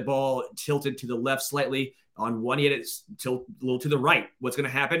having the ball tilted to the left slightly on one end, it's tilt a little to the right. What's going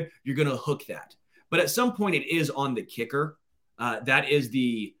to happen? You're going to hook that. But at some point, it is on the kicker. That is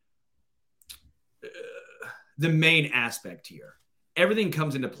the main aspect here. Everything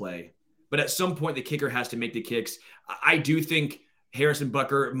comes into play, but at some point, the kicker has to make the kicks. I do think Harrison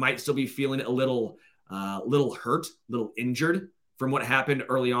Butker might still be feeling a little hurt, a little injured from what happened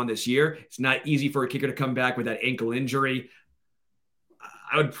early on this year. It's not easy for a kicker to come back with that ankle injury.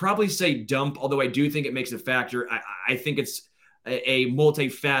 I would probably say dump, although I do think it makes a factor. I think it's a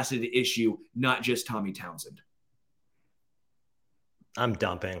multifaceted issue, not just Tommy Townsend. I'm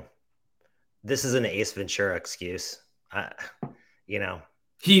dumping. This is an Ace Ventura excuse. He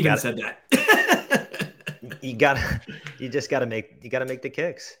even said that. you just gotta make the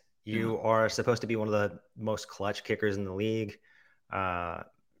kicks. You are supposed to be one of the most clutch kickers in the league.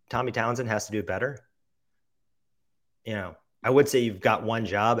 Tommy Townsend has to do better. I would say you've got one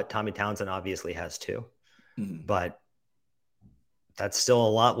job, but Tommy Townsend obviously has two. Mm-hmm. But that's still a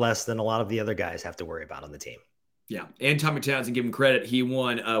lot less than a lot of the other guys have to worry about on the team. Yeah, and Tommy Townsend, give him credit. He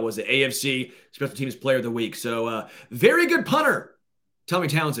won, was the AFC Special Teams Player of the Week. So very good punter, Tommy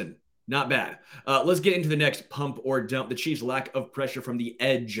Townsend. Not bad. Let's get into the next pump or dump. The Chiefs' lack of pressure from the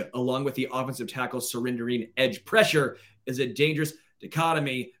edge, along with the offensive tackle surrendering edge pressure, is a dangerous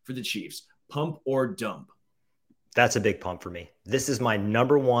dichotomy for the Chiefs. Pump or dump? That's a big pump for me. This is my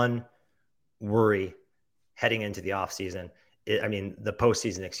number one worry heading into the offseason. The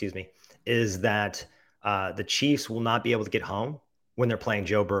postseason, excuse me, is that the Chiefs will not be able to get home when they're playing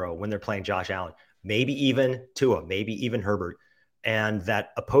Joe Burrow, when they're playing Josh Allen, maybe even Tua, maybe even Herbert. And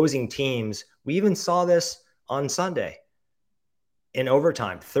that opposing teams, we even saw this on Sunday in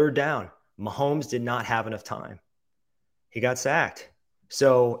overtime, third down. Mahomes did not have enough time. He got sacked.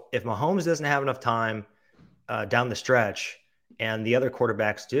 So if Mahomes doesn't have enough time down the stretch and the other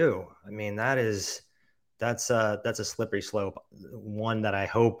quarterbacks do, that's a slippery slope, one that I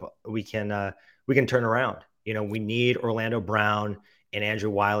hope we can turn around. We need Orlando Brown and Andrew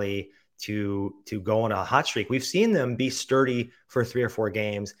Wiley to go on a hot streak. We've seen them be sturdy for 3 or 4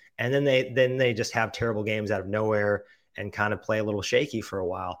 games, and then they just have terrible games out of nowhere and kind of play a little shaky for a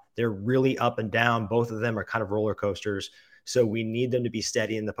while. They're really up and down. Both of them are kind of roller coasters. So we need them to be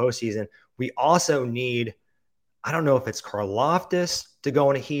steady in the postseason. We also need, I don't know if it's Karlaftis to go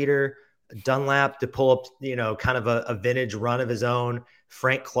on a heater, Dunlap to pull up, kind of a vintage run of his own,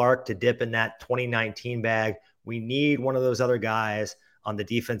 Frank Clark to dip in that 2019 bag. We need one of those other guys on the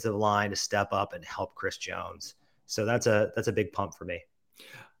defensive line to step up and help Chris Jones. So that's a big pump for me.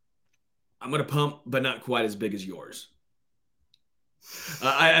 I'm going to pump, but not quite as big as yours.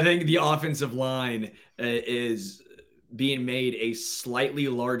 I think the offensive line is being made a slightly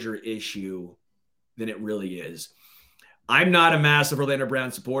larger issue than it really is. I'm not a massive Orlando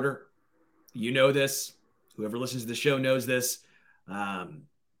Brown supporter. You know this. Whoever listens to the show knows this.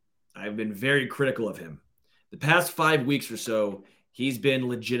 I've been very critical of him. The past 5 weeks or so, he's been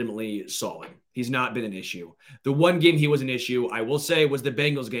legitimately solid. He's not been an issue. The one game he was an issue, I will say, was the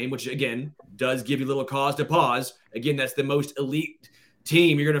Bengals game, which, again, does give you a little cause to pause. Again, that's the most elite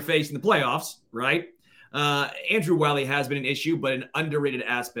team you're going to face in the playoffs, right? Andrew Wiley has been an issue, but an underrated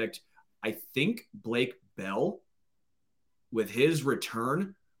aspect. I think Blake Bell, with his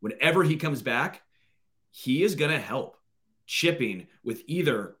return, whenever he comes back, he is going to help chipping with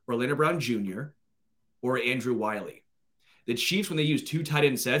either Orlando Brown Jr. or Andrew Wiley. The Chiefs, when they use 2 tight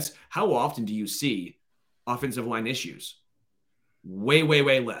end sets, how often do you see offensive line issues? Way, way,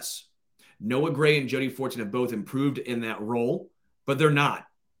 way less. Noah Gray and Jody Fortson have both improved in that role, but they're not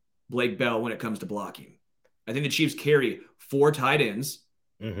Blake Bell when it comes to blocking. I think the Chiefs carry 4 tight ends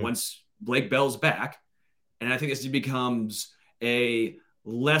once Blake Bell's back, and I think this becomes a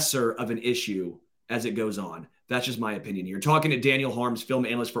lesser of an issue as it goes on. That's just my opinion here. Talking to Daniel Harms, film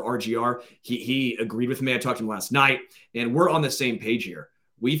analyst for RGR, he agreed with me. I talked to him last night, and we're on the same page here.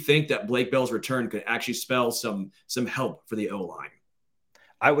 We think that Blake Bell's return could actually spell some help for the O-line.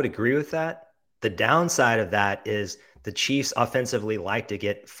 I would agree with that. The downside of that is the Chiefs offensively like to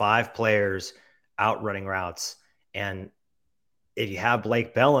get 5 players out running routes. And if you have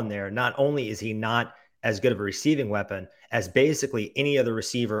Blake Bell in there, not only is he not as good of a receiving weapon as basically any other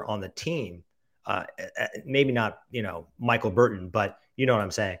receiver on the team, maybe not, Michael Burton, but you know what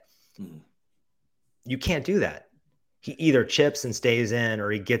I'm saying? You can't do that. He either chips and stays in or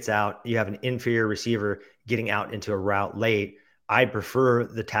he gets out. You have an inferior receiver getting out into a route late. I prefer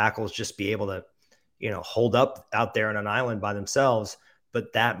the tackles just be able to, hold up out there on an island by themselves,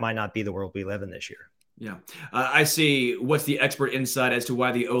 but that might not be the world we live in this year. Yeah. I see what's the expert insight as to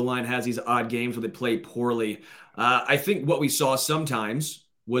why the O-line has these odd games where they play poorly. I think what we saw sometimes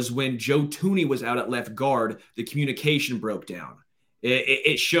was when Joe Thuney was out at left guard, the communication broke down.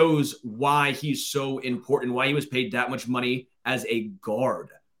 It shows why he's so important, why he was paid that much money as a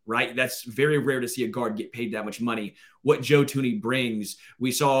guard, right? That's very rare to see a guard get paid that much money. What Joe Thuney brings,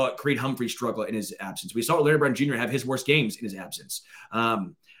 we saw Creed Humphrey struggle in his absence. We saw Larry Brown Jr. have his worst games in his absence.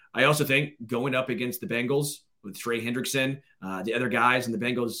 I also think going up against the Bengals with Trey Hendrickson, the other guys in the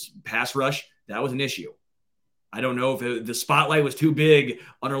Bengals pass rush, that was an issue. I don't know if the spotlight was too big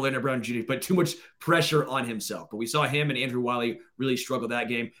on Orlando Brown Jr., but too much pressure on himself. But we saw him and Andrew Wiley really struggle that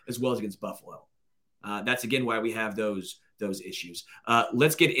game as well as against Buffalo. That's, again, why we have those issues.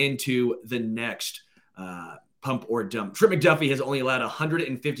 Let's get into the next pump or dump. Trent McDuffie has only allowed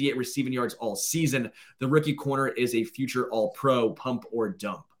 158 receiving yards all season. The rookie corner is a future All-Pro. Pump or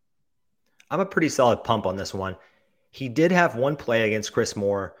dump? I'm a pretty solid pump on this one. He did have one play against Chris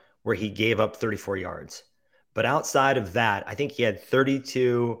Moore where he gave up 34 yards. But outside of that, I think he had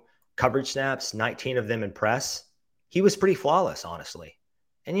 32 coverage snaps, 19 of them in press. He was pretty flawless, honestly.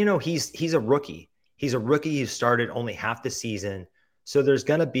 And, he's a rookie. He's a rookie who started only half the season. So there's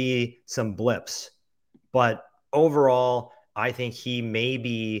going to be some blips. But overall, I think he may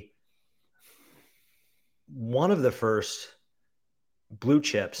be one of the first blue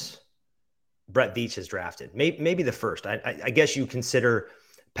chips Brett Veach has drafted. Maybe the first. I guess you consider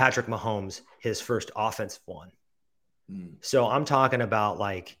Patrick Mahomes his first offensive one. So I'm talking about,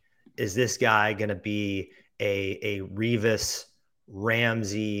 like, is this guy going to be a Revis,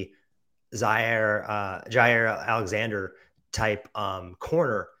 Ramsey, Jair Alexander type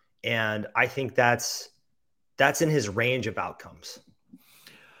corner? And I think that's in his range of outcomes.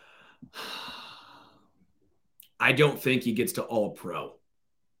 I don't think he gets to all pro.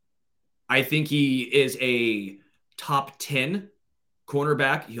 I think he is a top 10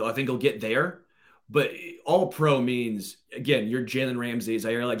 cornerback. I think he'll get there. But all pro means, again, you're Jalen Ramsey,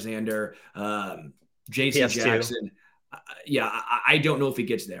 Jair Alexander, J.C. Jackson. I don't know if he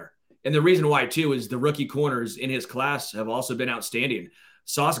gets there. And the reason why, too, is the rookie corners in his class have also been outstanding.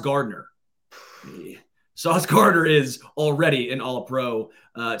 Sauce Gardner. Sauce Gardner is already an all-pro.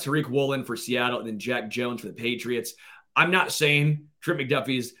 Tariq Woolen for Seattle, and then Jack Jones for the Patriots. I'm not saying Trent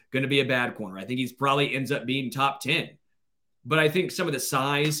McDuffie's going to be a bad corner. I think he's probably ends up being top 10. But I think some of the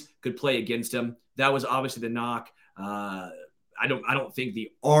size could play against him. That was obviously the knock. I don't think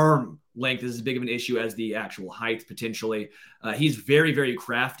the arm length is as big of an issue as the actual height, potentially. He's very, very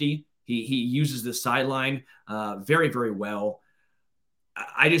crafty. He uses the sideline very, very well.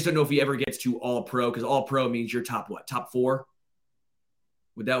 I just don't know if he ever gets to all pro, because all pro means you're top 4?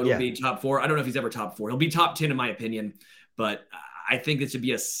 Would be top 4? I don't know if he's ever top 4. He'll be top 10 in my opinion, but I think this would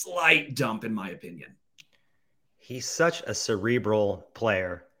be a slight dump in my opinion. He's such a cerebral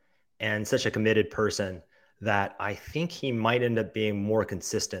player and such a committed person that I think he might end up being more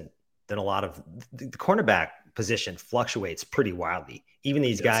consistent than a lot of the cornerback position fluctuates pretty wildly. Even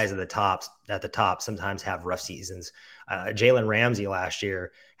these guys at the top sometimes have rough seasons. Jalen Ramsey last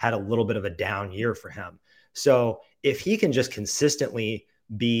year had a little bit of a down year for him. So if he can just consistently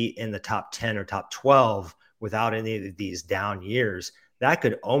be in the top 10 or top 12 without any of these down years, that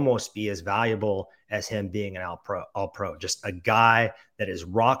could almost be as valuable as him being an all pro, just a guy that is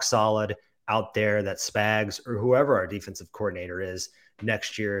rock solid out there, that Spags or whoever our defensive coordinator is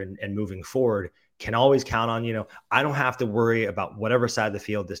next year and moving forward can always count on. I don't have to worry about whatever side of the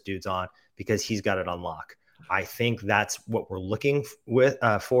field this dude's on because he's got it on lock. I think that's what we're looking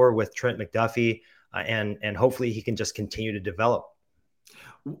for with Trent McDuffie, and hopefully he can just continue to develop.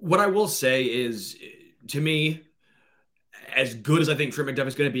 What I will say is, to me, as good as I think Trent McDuffie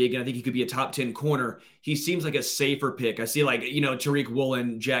is going to be, again, I think he could be a top 10 corner. He seems like a safer pick. I see, like, Tariq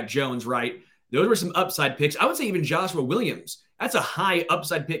Woolen, Jack Jones, right? Those were some upside picks. I would say even Joshua Williams. That's a high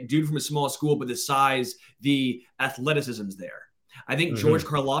upside pick, dude from a small school, but the size, the athleticism's there. I think George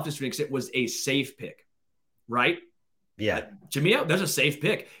Karlaftis, to an extent, was a safe pick, right? Yeah. To me, that's a safe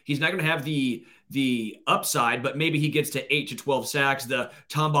pick. He's not going to have the upside, but maybe he gets to 8 to 12 sacks, the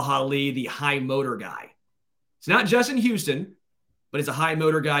Tamba Hali, the high motor guy. It's not Justin Houston, but it's a high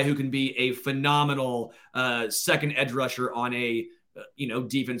motor guy who can be a phenomenal second edge rusher on a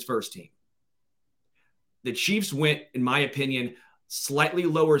defense first team. The Chiefs went, in my opinion, slightly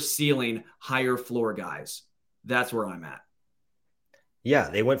lower ceiling, higher floor guys. That's where I'm at. Yeah,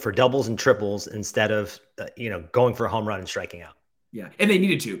 they went for doubles and triples instead of going for a home run and striking out. Yeah, and they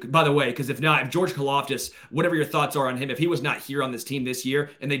needed to, by the way, because if George Karlaftis, whatever your thoughts are on him, if he was not here on this team this year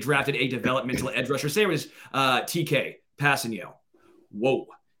and they drafted a developmental edge rusher, say it was TK Passanio, whoa,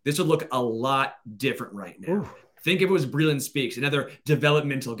 this would look a lot different right now. Ooh. Think if it was Breland Speaks, another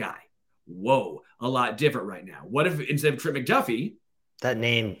developmental guy. Whoa, a lot different right now. What if instead of Trent McDuffie? That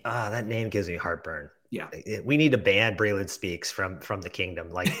name gives me heartburn. Yeah, we need to ban Breland Speaks from the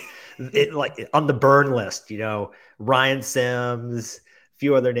kingdom, like on the burn list. Ryan Sims, a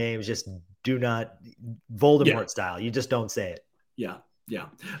few other names. Just do not Voldemort style. You just don't say it. Yeah.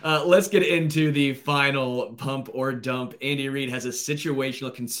 Let's get into the final pump or dump. Andy Reid has a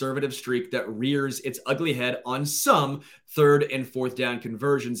situational conservative streak that rears its ugly head on some third and fourth down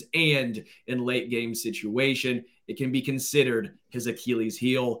conversions, and in late game situation, it can be considered his Achilles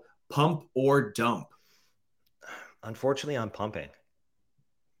heel. Pump or dump? Unfortunately, I'm pumping.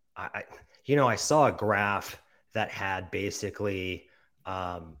 I saw a graph that had basically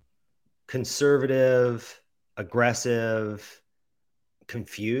conservative, aggressive,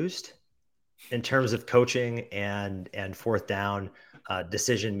 confused in terms of coaching and fourth down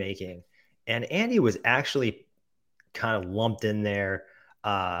decision making. And Andy was actually kind of lumped in there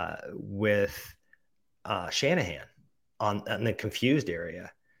with Shanahan on the confused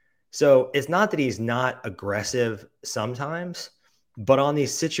area. So it's not that he's not aggressive sometimes, but on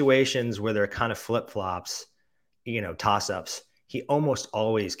these situations where they're kind of flip-flops, toss-ups, he almost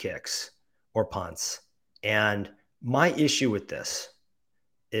always kicks or punts. And my issue with this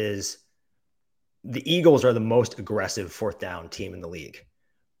is the Eagles are the most aggressive fourth down team in the league.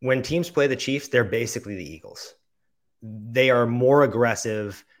 When teams play the Chiefs, they're basically the Eagles. they are more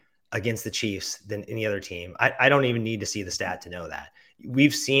aggressive against the Chiefs than any other team. I don't even need to see the stat to know that.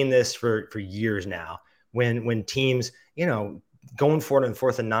 We've seen this for years now when teams, going for it on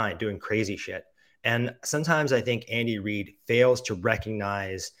 4th and 9, doing crazy shit. And sometimes I think Andy Reid fails to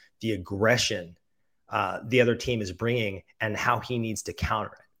recognize the aggression the other team is bringing and how he needs to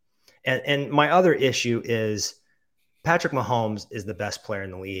counter it. And my other issue is Patrick Mahomes is the best player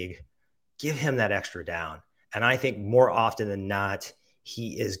in the league. Give him that extra down. And I think more often than not,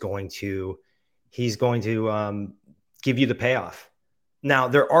 he's going to give you the payoff. Now,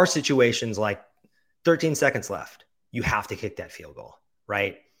 there are situations like 13 seconds left. You have to kick that field goal,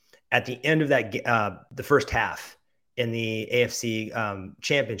 right? At the end of that, the first half in the AFC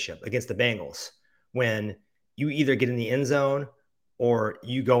championship against the Bengals, when you either get in the end zone or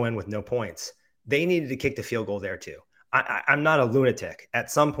you go in with no points, they needed to kick the field goal there too. I'm not a lunatic.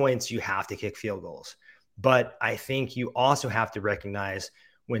 At some points, you have to kick field goals. But I think you also have to recognize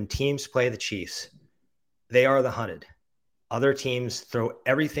when teams play the Chiefs, they are the hunted. Other teams throw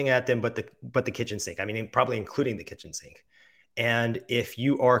everything at them but the kitchen sink. I mean, probably including the kitchen sink. And if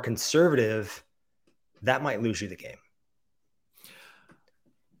you are conservative, that might lose you the game.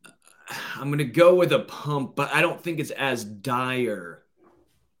 I'm going to go with a pump, but I don't think it's as dire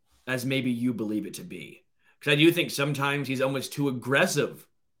as maybe you believe it to be. Because I do think sometimes he's almost too aggressive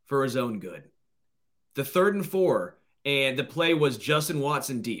for his own good. The 3rd and 4, and the play was Justin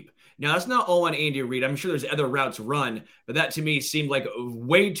Watson deep. Now, that's not all on Andy Reid. I'm sure there's other routes run, but that to me seemed like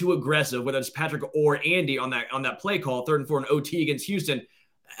way too aggressive, whether it's Patrick or Andy on that play call, 3rd and 4 in OT against Houston.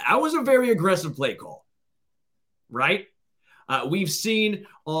 That was a very aggressive play call, right? We've seen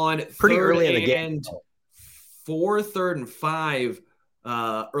on pretty early in the game, 4, 3rd and 5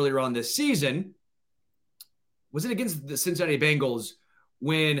 earlier on this season. Was it against the Cincinnati Bengals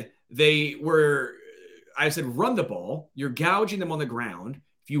when they were, I said, run the ball, you're gouging them on the ground.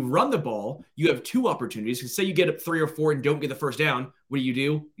 If you run the ball, you have 2 opportunities. Say you get up 3 or 4 and don't get the first down. What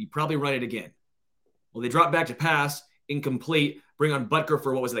do? You probably run it again. Well, they drop back to pass, incomplete, bring on Butker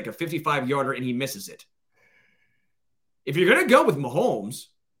for what was it, like a 55-yarder, and he misses it. If you're going to go with Mahomes,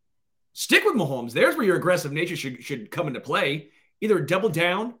 stick with Mahomes. There's where your aggressive nature should come into play. Either double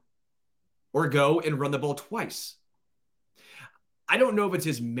down or go and run the ball twice. I don't know if it's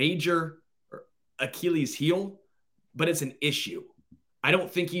his major Achilles heel, but it's an issue. I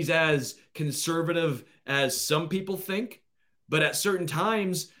don't think he's as conservative as some people think, but at certain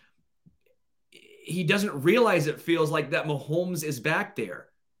times, he doesn't realize it feels like that Mahomes is back there,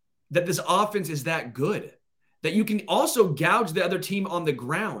 that this offense is that good, that you can also gouge the other team on the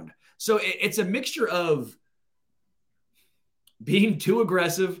ground. So it's a mixture of being too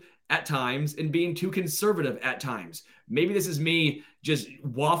aggressive at times and being too conservative at times. Maybe this is me just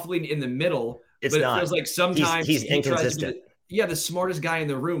waffling in the middle, but it feels like sometimes he's inconsistent. The smartest guy in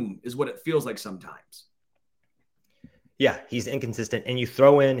the room is what it feels like sometimes. Yeah, he's inconsistent. And you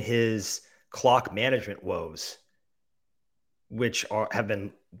throw in his clock management woes, which have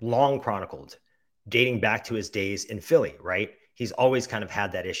been long chronicled, dating back to his days in Philly, right? He's always kind of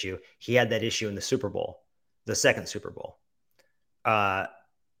had that issue. He had that issue in the Super Bowl, the second Super Bowl.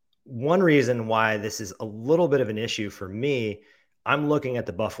 One reason why this is a little bit of an issue for me, I'm looking at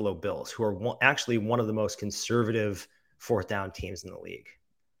the Buffalo Bills, who are actually one of the most conservative 4th down teams in the league.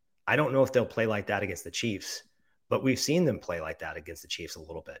 I don't know if they'll play like that against the Chiefs, but we've seen them play like that against the Chiefs a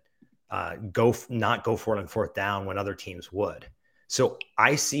little bit. Not go for it on 4th down when other teams would. So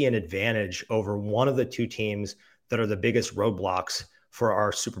I see an advantage over one of the 2 teams that are the biggest roadblocks for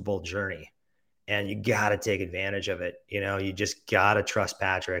our Super Bowl journey. And you got to take advantage of it. You just got to trust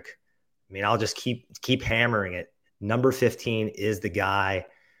Patrick. I mean, I'll just keep hammering it. Number 15 is the guy.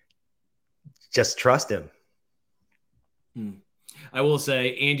 Just trust him. I will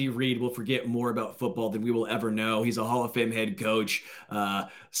say Andy Reid will forget more about football than we will ever know. He's a Hall of Fame head coach.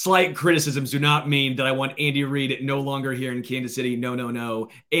 Slight criticisms do not mean that I want Andy Reid no longer here in Kansas City. No.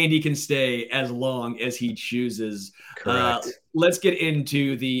 Andy can stay as long as he chooses. Correct. Let's get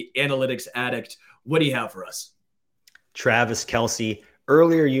into the analytics addict. What do you have for us? Travis Kelce.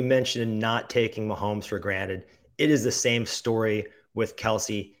 Earlier, you mentioned not taking Mahomes for granted. It is the same story with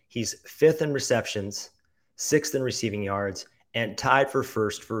Kelce. He's 5th in receptions, 6th in receiving yards, and tied for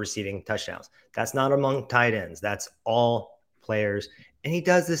 1st for receiving touchdowns. That's not among tight ends. That's all players. And he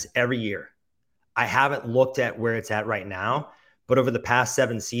does this every year. I haven't looked at where it's at right now, but over the past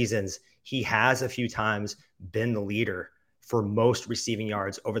 7 seasons, he has a few times been the leader for most receiving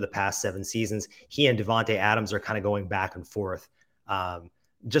yards over the past 7 seasons. He and Davante Adams are kind of going back and forth.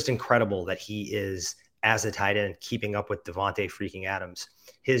 Just incredible that he is, as a tight end, keeping up with Davante freaking Adams.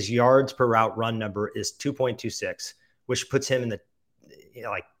 His yards per route run number is 2.26, which puts him in the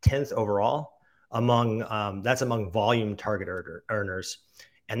like 10th overall among that's among volume target earners.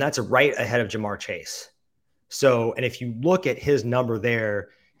 And that's right ahead of Jamar Chase. So, and if you look at his number there,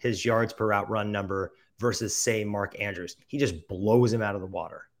 his yards per route run number versus, say, Mark Andrews, he just blows him out of the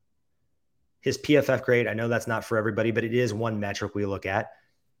water. His PFF grade, I know that's not for everybody, but it is one metric we look at.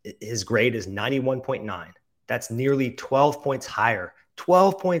 His grade is 91.9. That's nearly 12 points higher,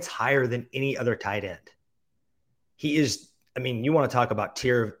 12 points higher than any other tight end. He is, I mean, you want to talk about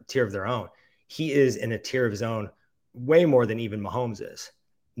tier of their own. He is in a tier of his own way more than even Mahomes is.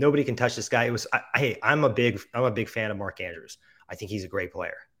 Nobody can touch this guy. I'm a big fan of Mark Andrews. I think he's a great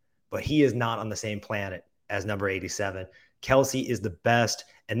player, but he is not on the same planet as number 87. Kelce is the best.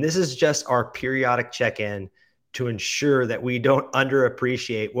 And this is just our periodic check-in to ensure that we don't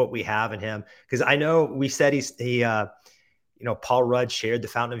underappreciate what we have in him. Because I know we said Paul Rudd shared the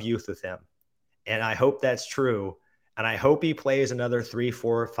fountain of youth with him. And I hope that's true. And I hope he plays another 3,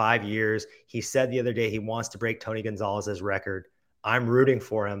 4, 5 years. He said the other day he wants to break Tony Gonzalez's record. I'm rooting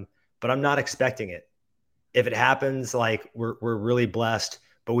for him, but I'm not expecting it. If it happens, like we're really blessed,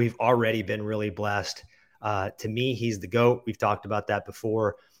 but we've already been really blessed. To me, he's the GOAT. We've talked about that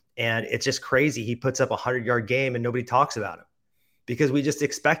before. And it's just crazy. He puts up a 100-yard game and nobody talks about him because we just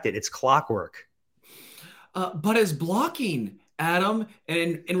expect it. It's clockwork. But his blocking, Adam,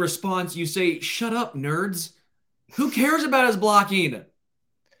 and in response, you say, shut up, nerds. Who cares about his blocking?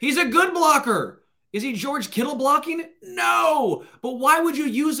 He's a good blocker. Is he George Kittle blocking? No. But why would you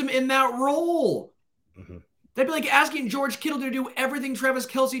use him in that role? Mm-hmm. That'd be like asking George Kittle to do everything Travis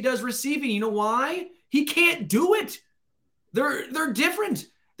Kelce does receiving. You know why? He can't do it. They're different.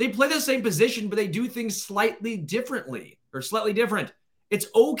 They play the same position, but they do things slightly differently or slightly different. It's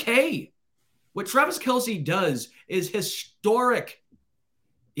okay. What Travis Kelce does is historic.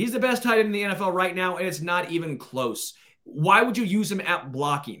 He's the best tight end in the NFL right now, and it's not even close. Why would you use him at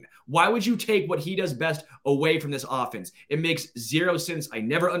blocking? Why would you take what he does best away from this offense? It makes zero sense. I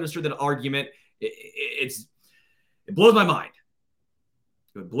never understood that argument. It blows my mind.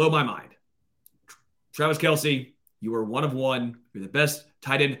 It would blow my mind. Travis Kelce, you are one of one. You're the best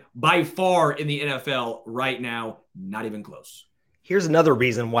tight end by far in the NFL right now. Not even close. Here's another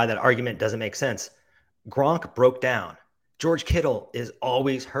reason why that argument doesn't make sense. Gronk broke down. George Kittle is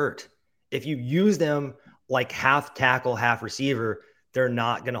always hurt. If you use them like half tackle, half receiver, they're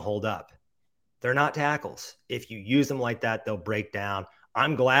not going to hold up. They're not tackles. If you use them like that, they'll break down.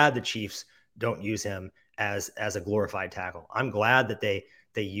 I'm glad the Chiefs don't use him as a glorified tackle. I'm glad that they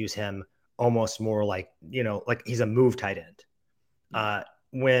use him almost more like he's a move tight end.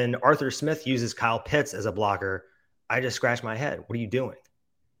 When Arthur Smith uses Kyle Pitts as a blocker, I just scratch my head. What are you doing?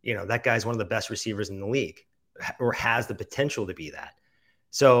 That guy's one of the best receivers in the league or has the potential to be that.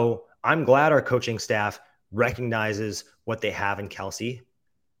 So I'm glad our coaching staff recognizes what they have in Kelce.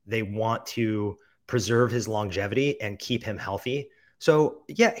 They want to preserve his longevity and keep him healthy. So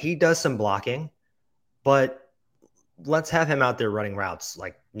yeah, he does some blocking, but let's have him out there running routes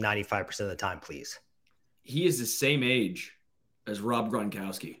like 95% of the time, please. He is the same age as Rob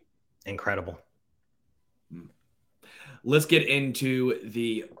Gronkowski. Incredible. Let's get into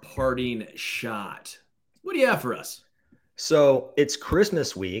the parting shot. What do you have for us? So it's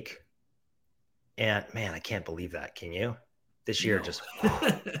Christmas week. And man, I can't believe that. Can you? This year just.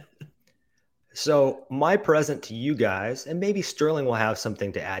 So my present to you guys, and maybe Sterling will have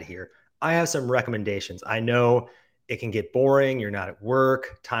something to add here. I have some recommendations. I know it can get boring. You're not at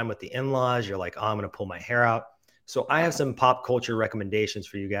work, time with the in-laws. You're like, oh, I'm going to pull my hair out. So I have some pop culture recommendations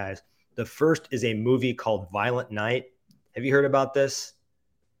for you guys. The first is a movie called Violent Night. Have you heard about this?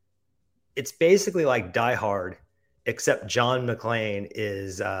 It's basically like Die Hard, except John McClane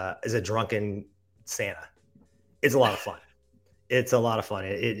is a drunken Santa. It's a lot of fun. It's a lot of fun.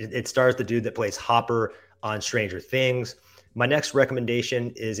 It stars the dude that plays Hopper on Stranger Things. My next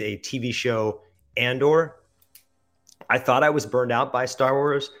recommendation is a TV show, Andor. I thought I was burned out by Star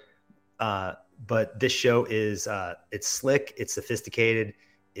Wars, but this show is it's slick, it's sophisticated,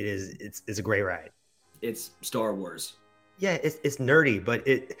 it's a great ride. It's Star Wars. Yeah, it's nerdy, but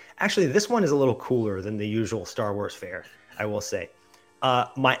this one is a little cooler than the usual Star Wars fare, I will say.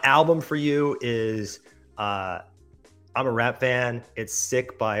 My album for you is I'm a rap fan. It's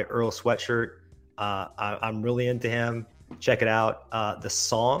Sick by Earl Sweatshirt. I'm really into him. Check it out. The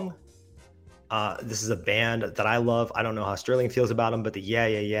song, this is a band that I love. I don't know how Sterling feels about them, but the Yeah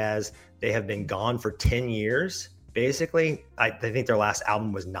Yeah Yeahs, they have been gone for 10 years. Basically, I think their last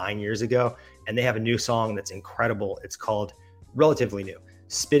album was 9 years ago, and they have a new song that's incredible. It's called, relatively new,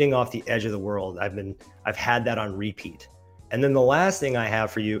 Spitting Off the Edge of the World. I've had that on repeat. And then the last thing I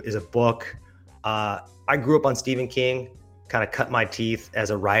have for you is a book I grew up on Stephen King, kind of cut my teeth as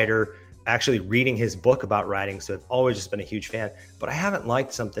a writer, actually reading his book about writing. So I've always just been a huge fan, but I haven't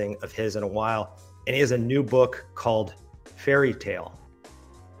liked something of his in a while. And he has a new book called Fairy Tale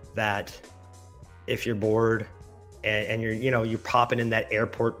that if you're bored and you're popping in that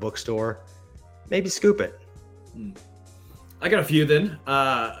airport bookstore, maybe scoop it. I got a few then.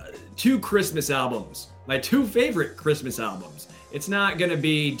 2 Christmas albums. My 2 favorite Christmas albums. It's not going to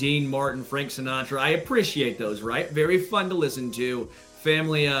be Dean Martin, Frank Sinatra. I appreciate those, right? Very fun to listen to.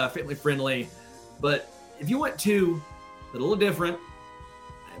 Family friendly. But if you want 2, a little different,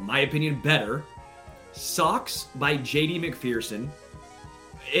 in my opinion, better. Socks by J.D. McPherson.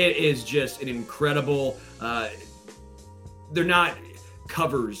 It is just an incredible... they're not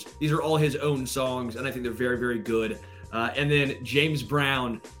covers. These are all his own songs, and I think they're very, very good. And then James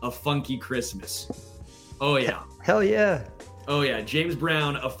Brown, A Funky Christmas. Oh, yeah. Hell yeah. Oh, yeah. James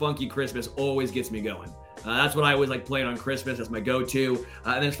Brown, A Funky Christmas always gets me going. That's what I always like playing on Christmas. That's my go-to.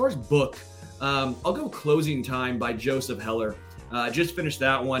 And then as far as book, I'll go Closing Time by Joseph Heller. Just finished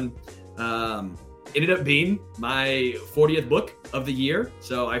that one. Ended up being my 40th book of the year.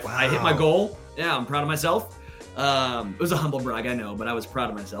 So I hit my goal. Yeah, I'm proud of myself. It was a humble brag, I know, but I was proud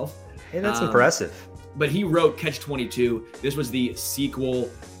of myself. Hey, that's impressive. But he wrote Catch-22. This was the sequel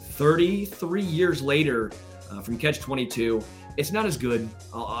 33 years later from Catch-22. It's not as good,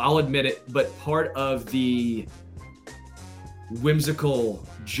 I'll admit it, but part of the whimsical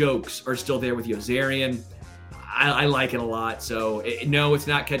jokes are still there with Yozarian. I like it a lot. So no, it's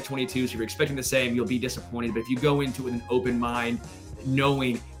not Catch-22. So if you're expecting the same, you'll be disappointed. But if you go into it with an open mind,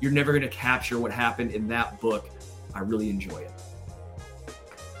 knowing you're never going to capture what happened in that book, I really enjoy it.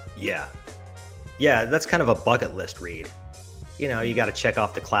 Yeah, that's kind of a bucket list read. You got to check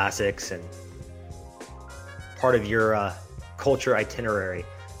off the classics and part of your culture itinerary.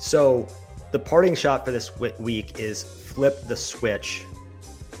 So the parting shot for this week is Flip the Switch.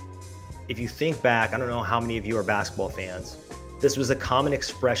 If you think back, I don't know how many of you are basketball fans. This was a common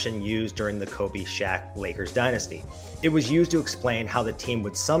expression used during the Kobe Shaq Lakers dynasty. It was used to explain how the team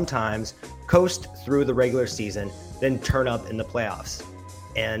would sometimes coast through the regular season, then turn up in the playoffs.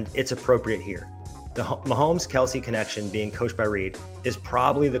 And it's appropriate here. The Mahomes-Kelsey connection, being coached by Reid, is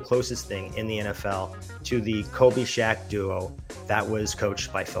probably the closest thing in the NFL to the Kobe-Shaq duo that was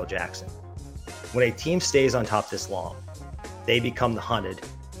coached by Phil Jackson. When a team stays on top this long, they become the hunted.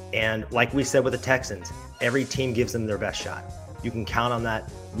 And like we said with the Texans, every team gives them their best shot. You can count on that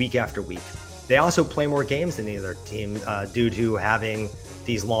week after week. They also play more games than the other team due to having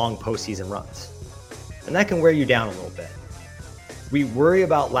these long postseason runs. And that can wear you down a little bit. We worry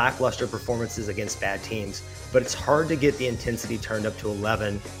about lackluster performances against bad teams, but it's hard to get the intensity turned up to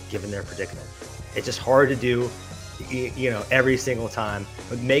 11 given their predicament. It's just hard to do, every single time.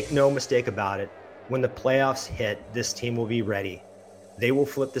 But make no mistake about it, when the playoffs hit, this team will be ready. They will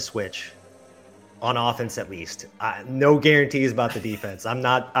flip the switch, on offense at least. No guarantees about the defense. I'm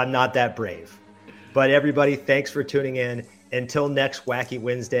not that brave. But everybody, thanks for tuning in. Until next Wacky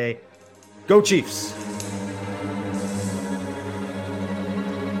Wednesday, go Chiefs!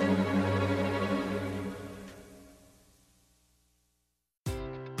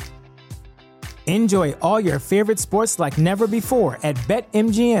 Enjoy all your favorite sports like never before at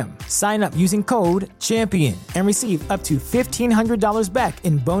BetMGM. Sign up using code CHAMPION and receive up to $1,500 back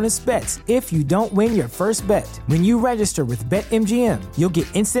in bonus bets if you don't win your first bet. When you register with BetMGM, you'll get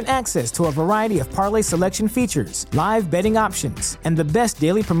instant access to a variety of parlay selection features, live betting options, and the best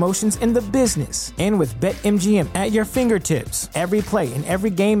daily promotions in the business. And with BetMGM at your fingertips, every play and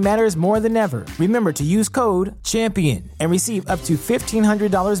every game matters more than ever. Remember to use code CHAMPION and receive up to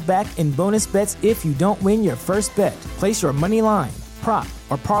 $1,500 back in bonus bets if you don't win your first bet. Place your money line, prop,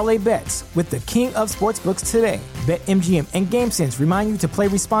 or parlay bets with the king of sportsbooks today. BetMGM and GameSense remind you to play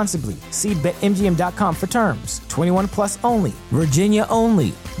responsibly. See BetMGM.com for terms. 21 plus only. Virginia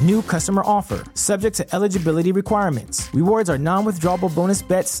only. New customer offer. Subject to eligibility requirements. Rewards are non-withdrawable bonus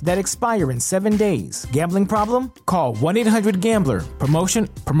bets that expire in 7 days. Gambling problem? Call 1-800-GAMBLER.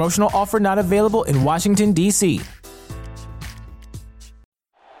 Promotional offer not available in Washington, D.C.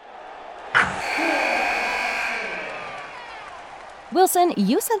 Wilson,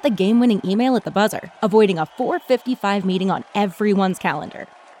 you sent the game-winning email at the buzzer, avoiding a 4:55 meeting on everyone's calendar.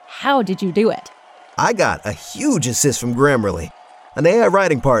 How did you do it? I got a huge assist from Grammarly, an AI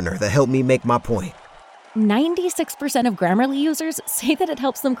writing partner that helped me make my point. 96% of Grammarly users say that it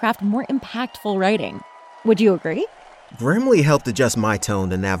helps them craft more impactful writing. Would you agree? Grammarly helped adjust my tone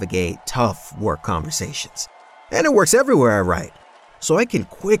to navigate tough work conversations. And it works everywhere I write, so I can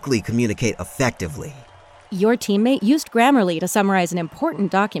quickly communicate effectively. Your teammate used Grammarly to summarize an important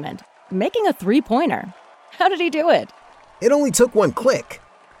document, making a three-pointer. How did he do it? It only took one click.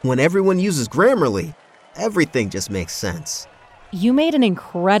 When everyone uses Grammarly, everything just makes sense. You made an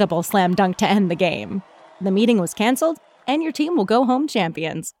incredible slam dunk to end the game. The meeting was canceled, and your team will go home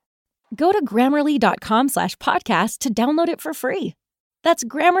champions. Go to Grammarly.com/podcast to download it for free. That's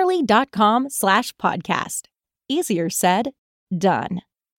Grammarly.com/podcast. Easier said, done.